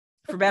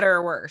 For better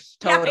or worse.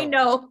 Totally. Yeah, I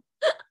know.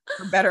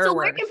 For better or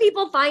worse. Where can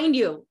people find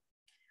you?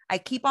 I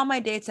keep all my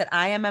dates at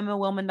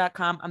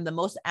IamEmmaWillman.com. I'm the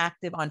most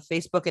active on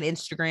Facebook and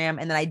Instagram.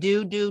 And then I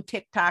do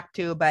TikTok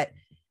too, but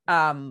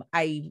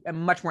I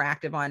am much more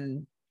active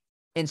on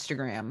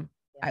Instagram,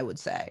 I would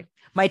say.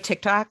 My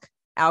TikTok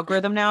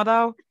algorithm now,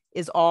 though,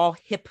 is all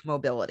hip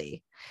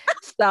mobility.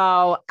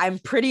 So I'm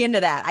pretty into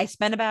that. I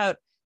spend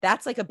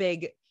that's like a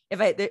big,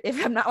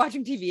 if I'm not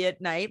watching TV at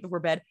night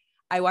before bed,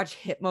 I watch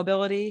hip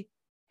mobility.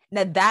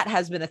 Now that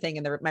has been a thing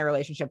in my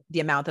relationship, the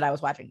amount that I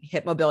was watching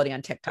hip mobility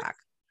on TikTok.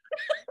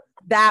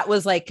 That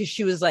was like, cause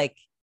she was like,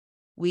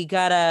 you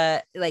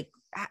gotta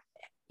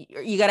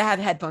have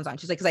headphones on.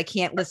 She's like, cause I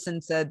can't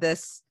listen to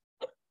this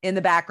in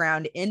the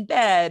background in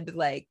bed,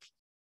 like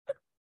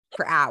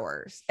for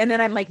hours. And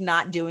then I'm like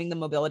not doing the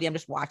mobility. I'm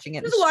just watching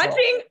it.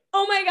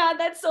 Oh my God.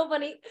 That's so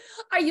funny.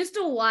 I used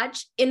to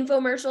watch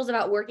infomercials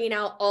about working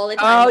out all the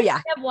time. Oh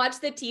yeah. I've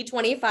watched the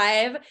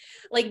T25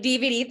 like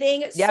DVD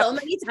thing so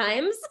many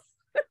times.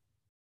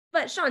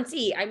 But Shaun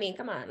T, I mean,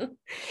 come on.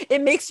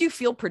 It makes you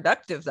feel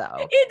productive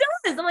though. It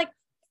does. I'm like,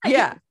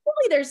 Yeah.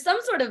 Hopefully there's some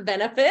sort of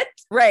benefit.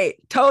 Right.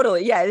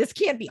 Totally. Yeah. This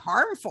can't be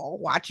harmful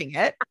watching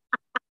it.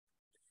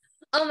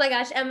 Oh my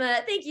gosh, Emma,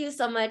 thank you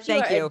so much.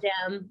 Thank you. A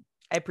gem.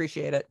 I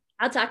appreciate it.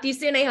 I'll talk to you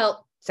soon, I hope.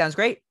 Sounds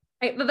great.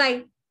 All right,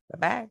 bye-bye.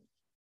 Bye-bye.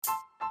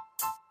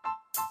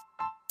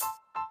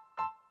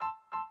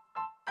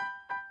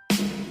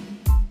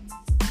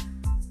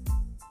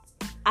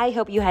 I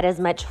hope you had as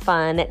much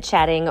fun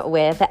chatting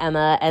with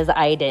Emma as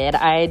I did.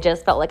 I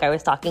just felt like I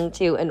was talking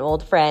to an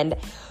old friend.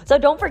 So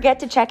don't forget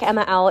to check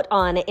Emma out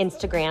on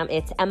Instagram.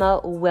 It's Emma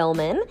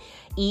Willmann,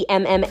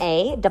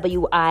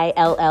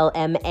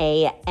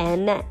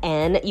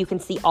 EMMAWILLMANN. You can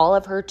see all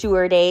of her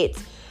tour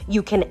dates.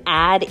 You can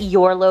add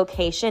your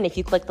location if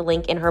you click the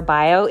link in her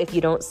bio. If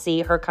you don't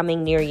see her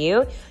coming near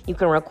you, you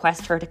can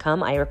request her to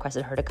come. I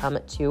requested her to come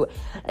to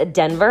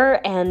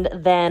Denver. And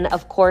then,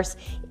 of course,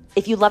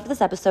 if you loved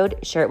this episode,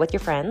 share it with your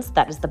friends.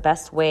 That is the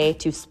best way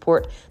to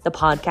support the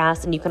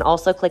podcast. And you can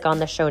also click on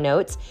the show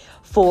notes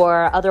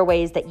for other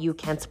ways that you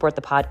can support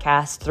the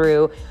podcast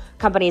through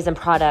companies and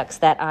products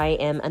that I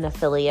am an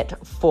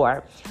affiliate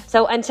for.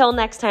 So until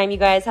next time, you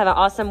guys have an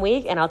awesome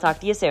week, and I'll talk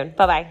to you soon.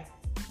 Bye-bye.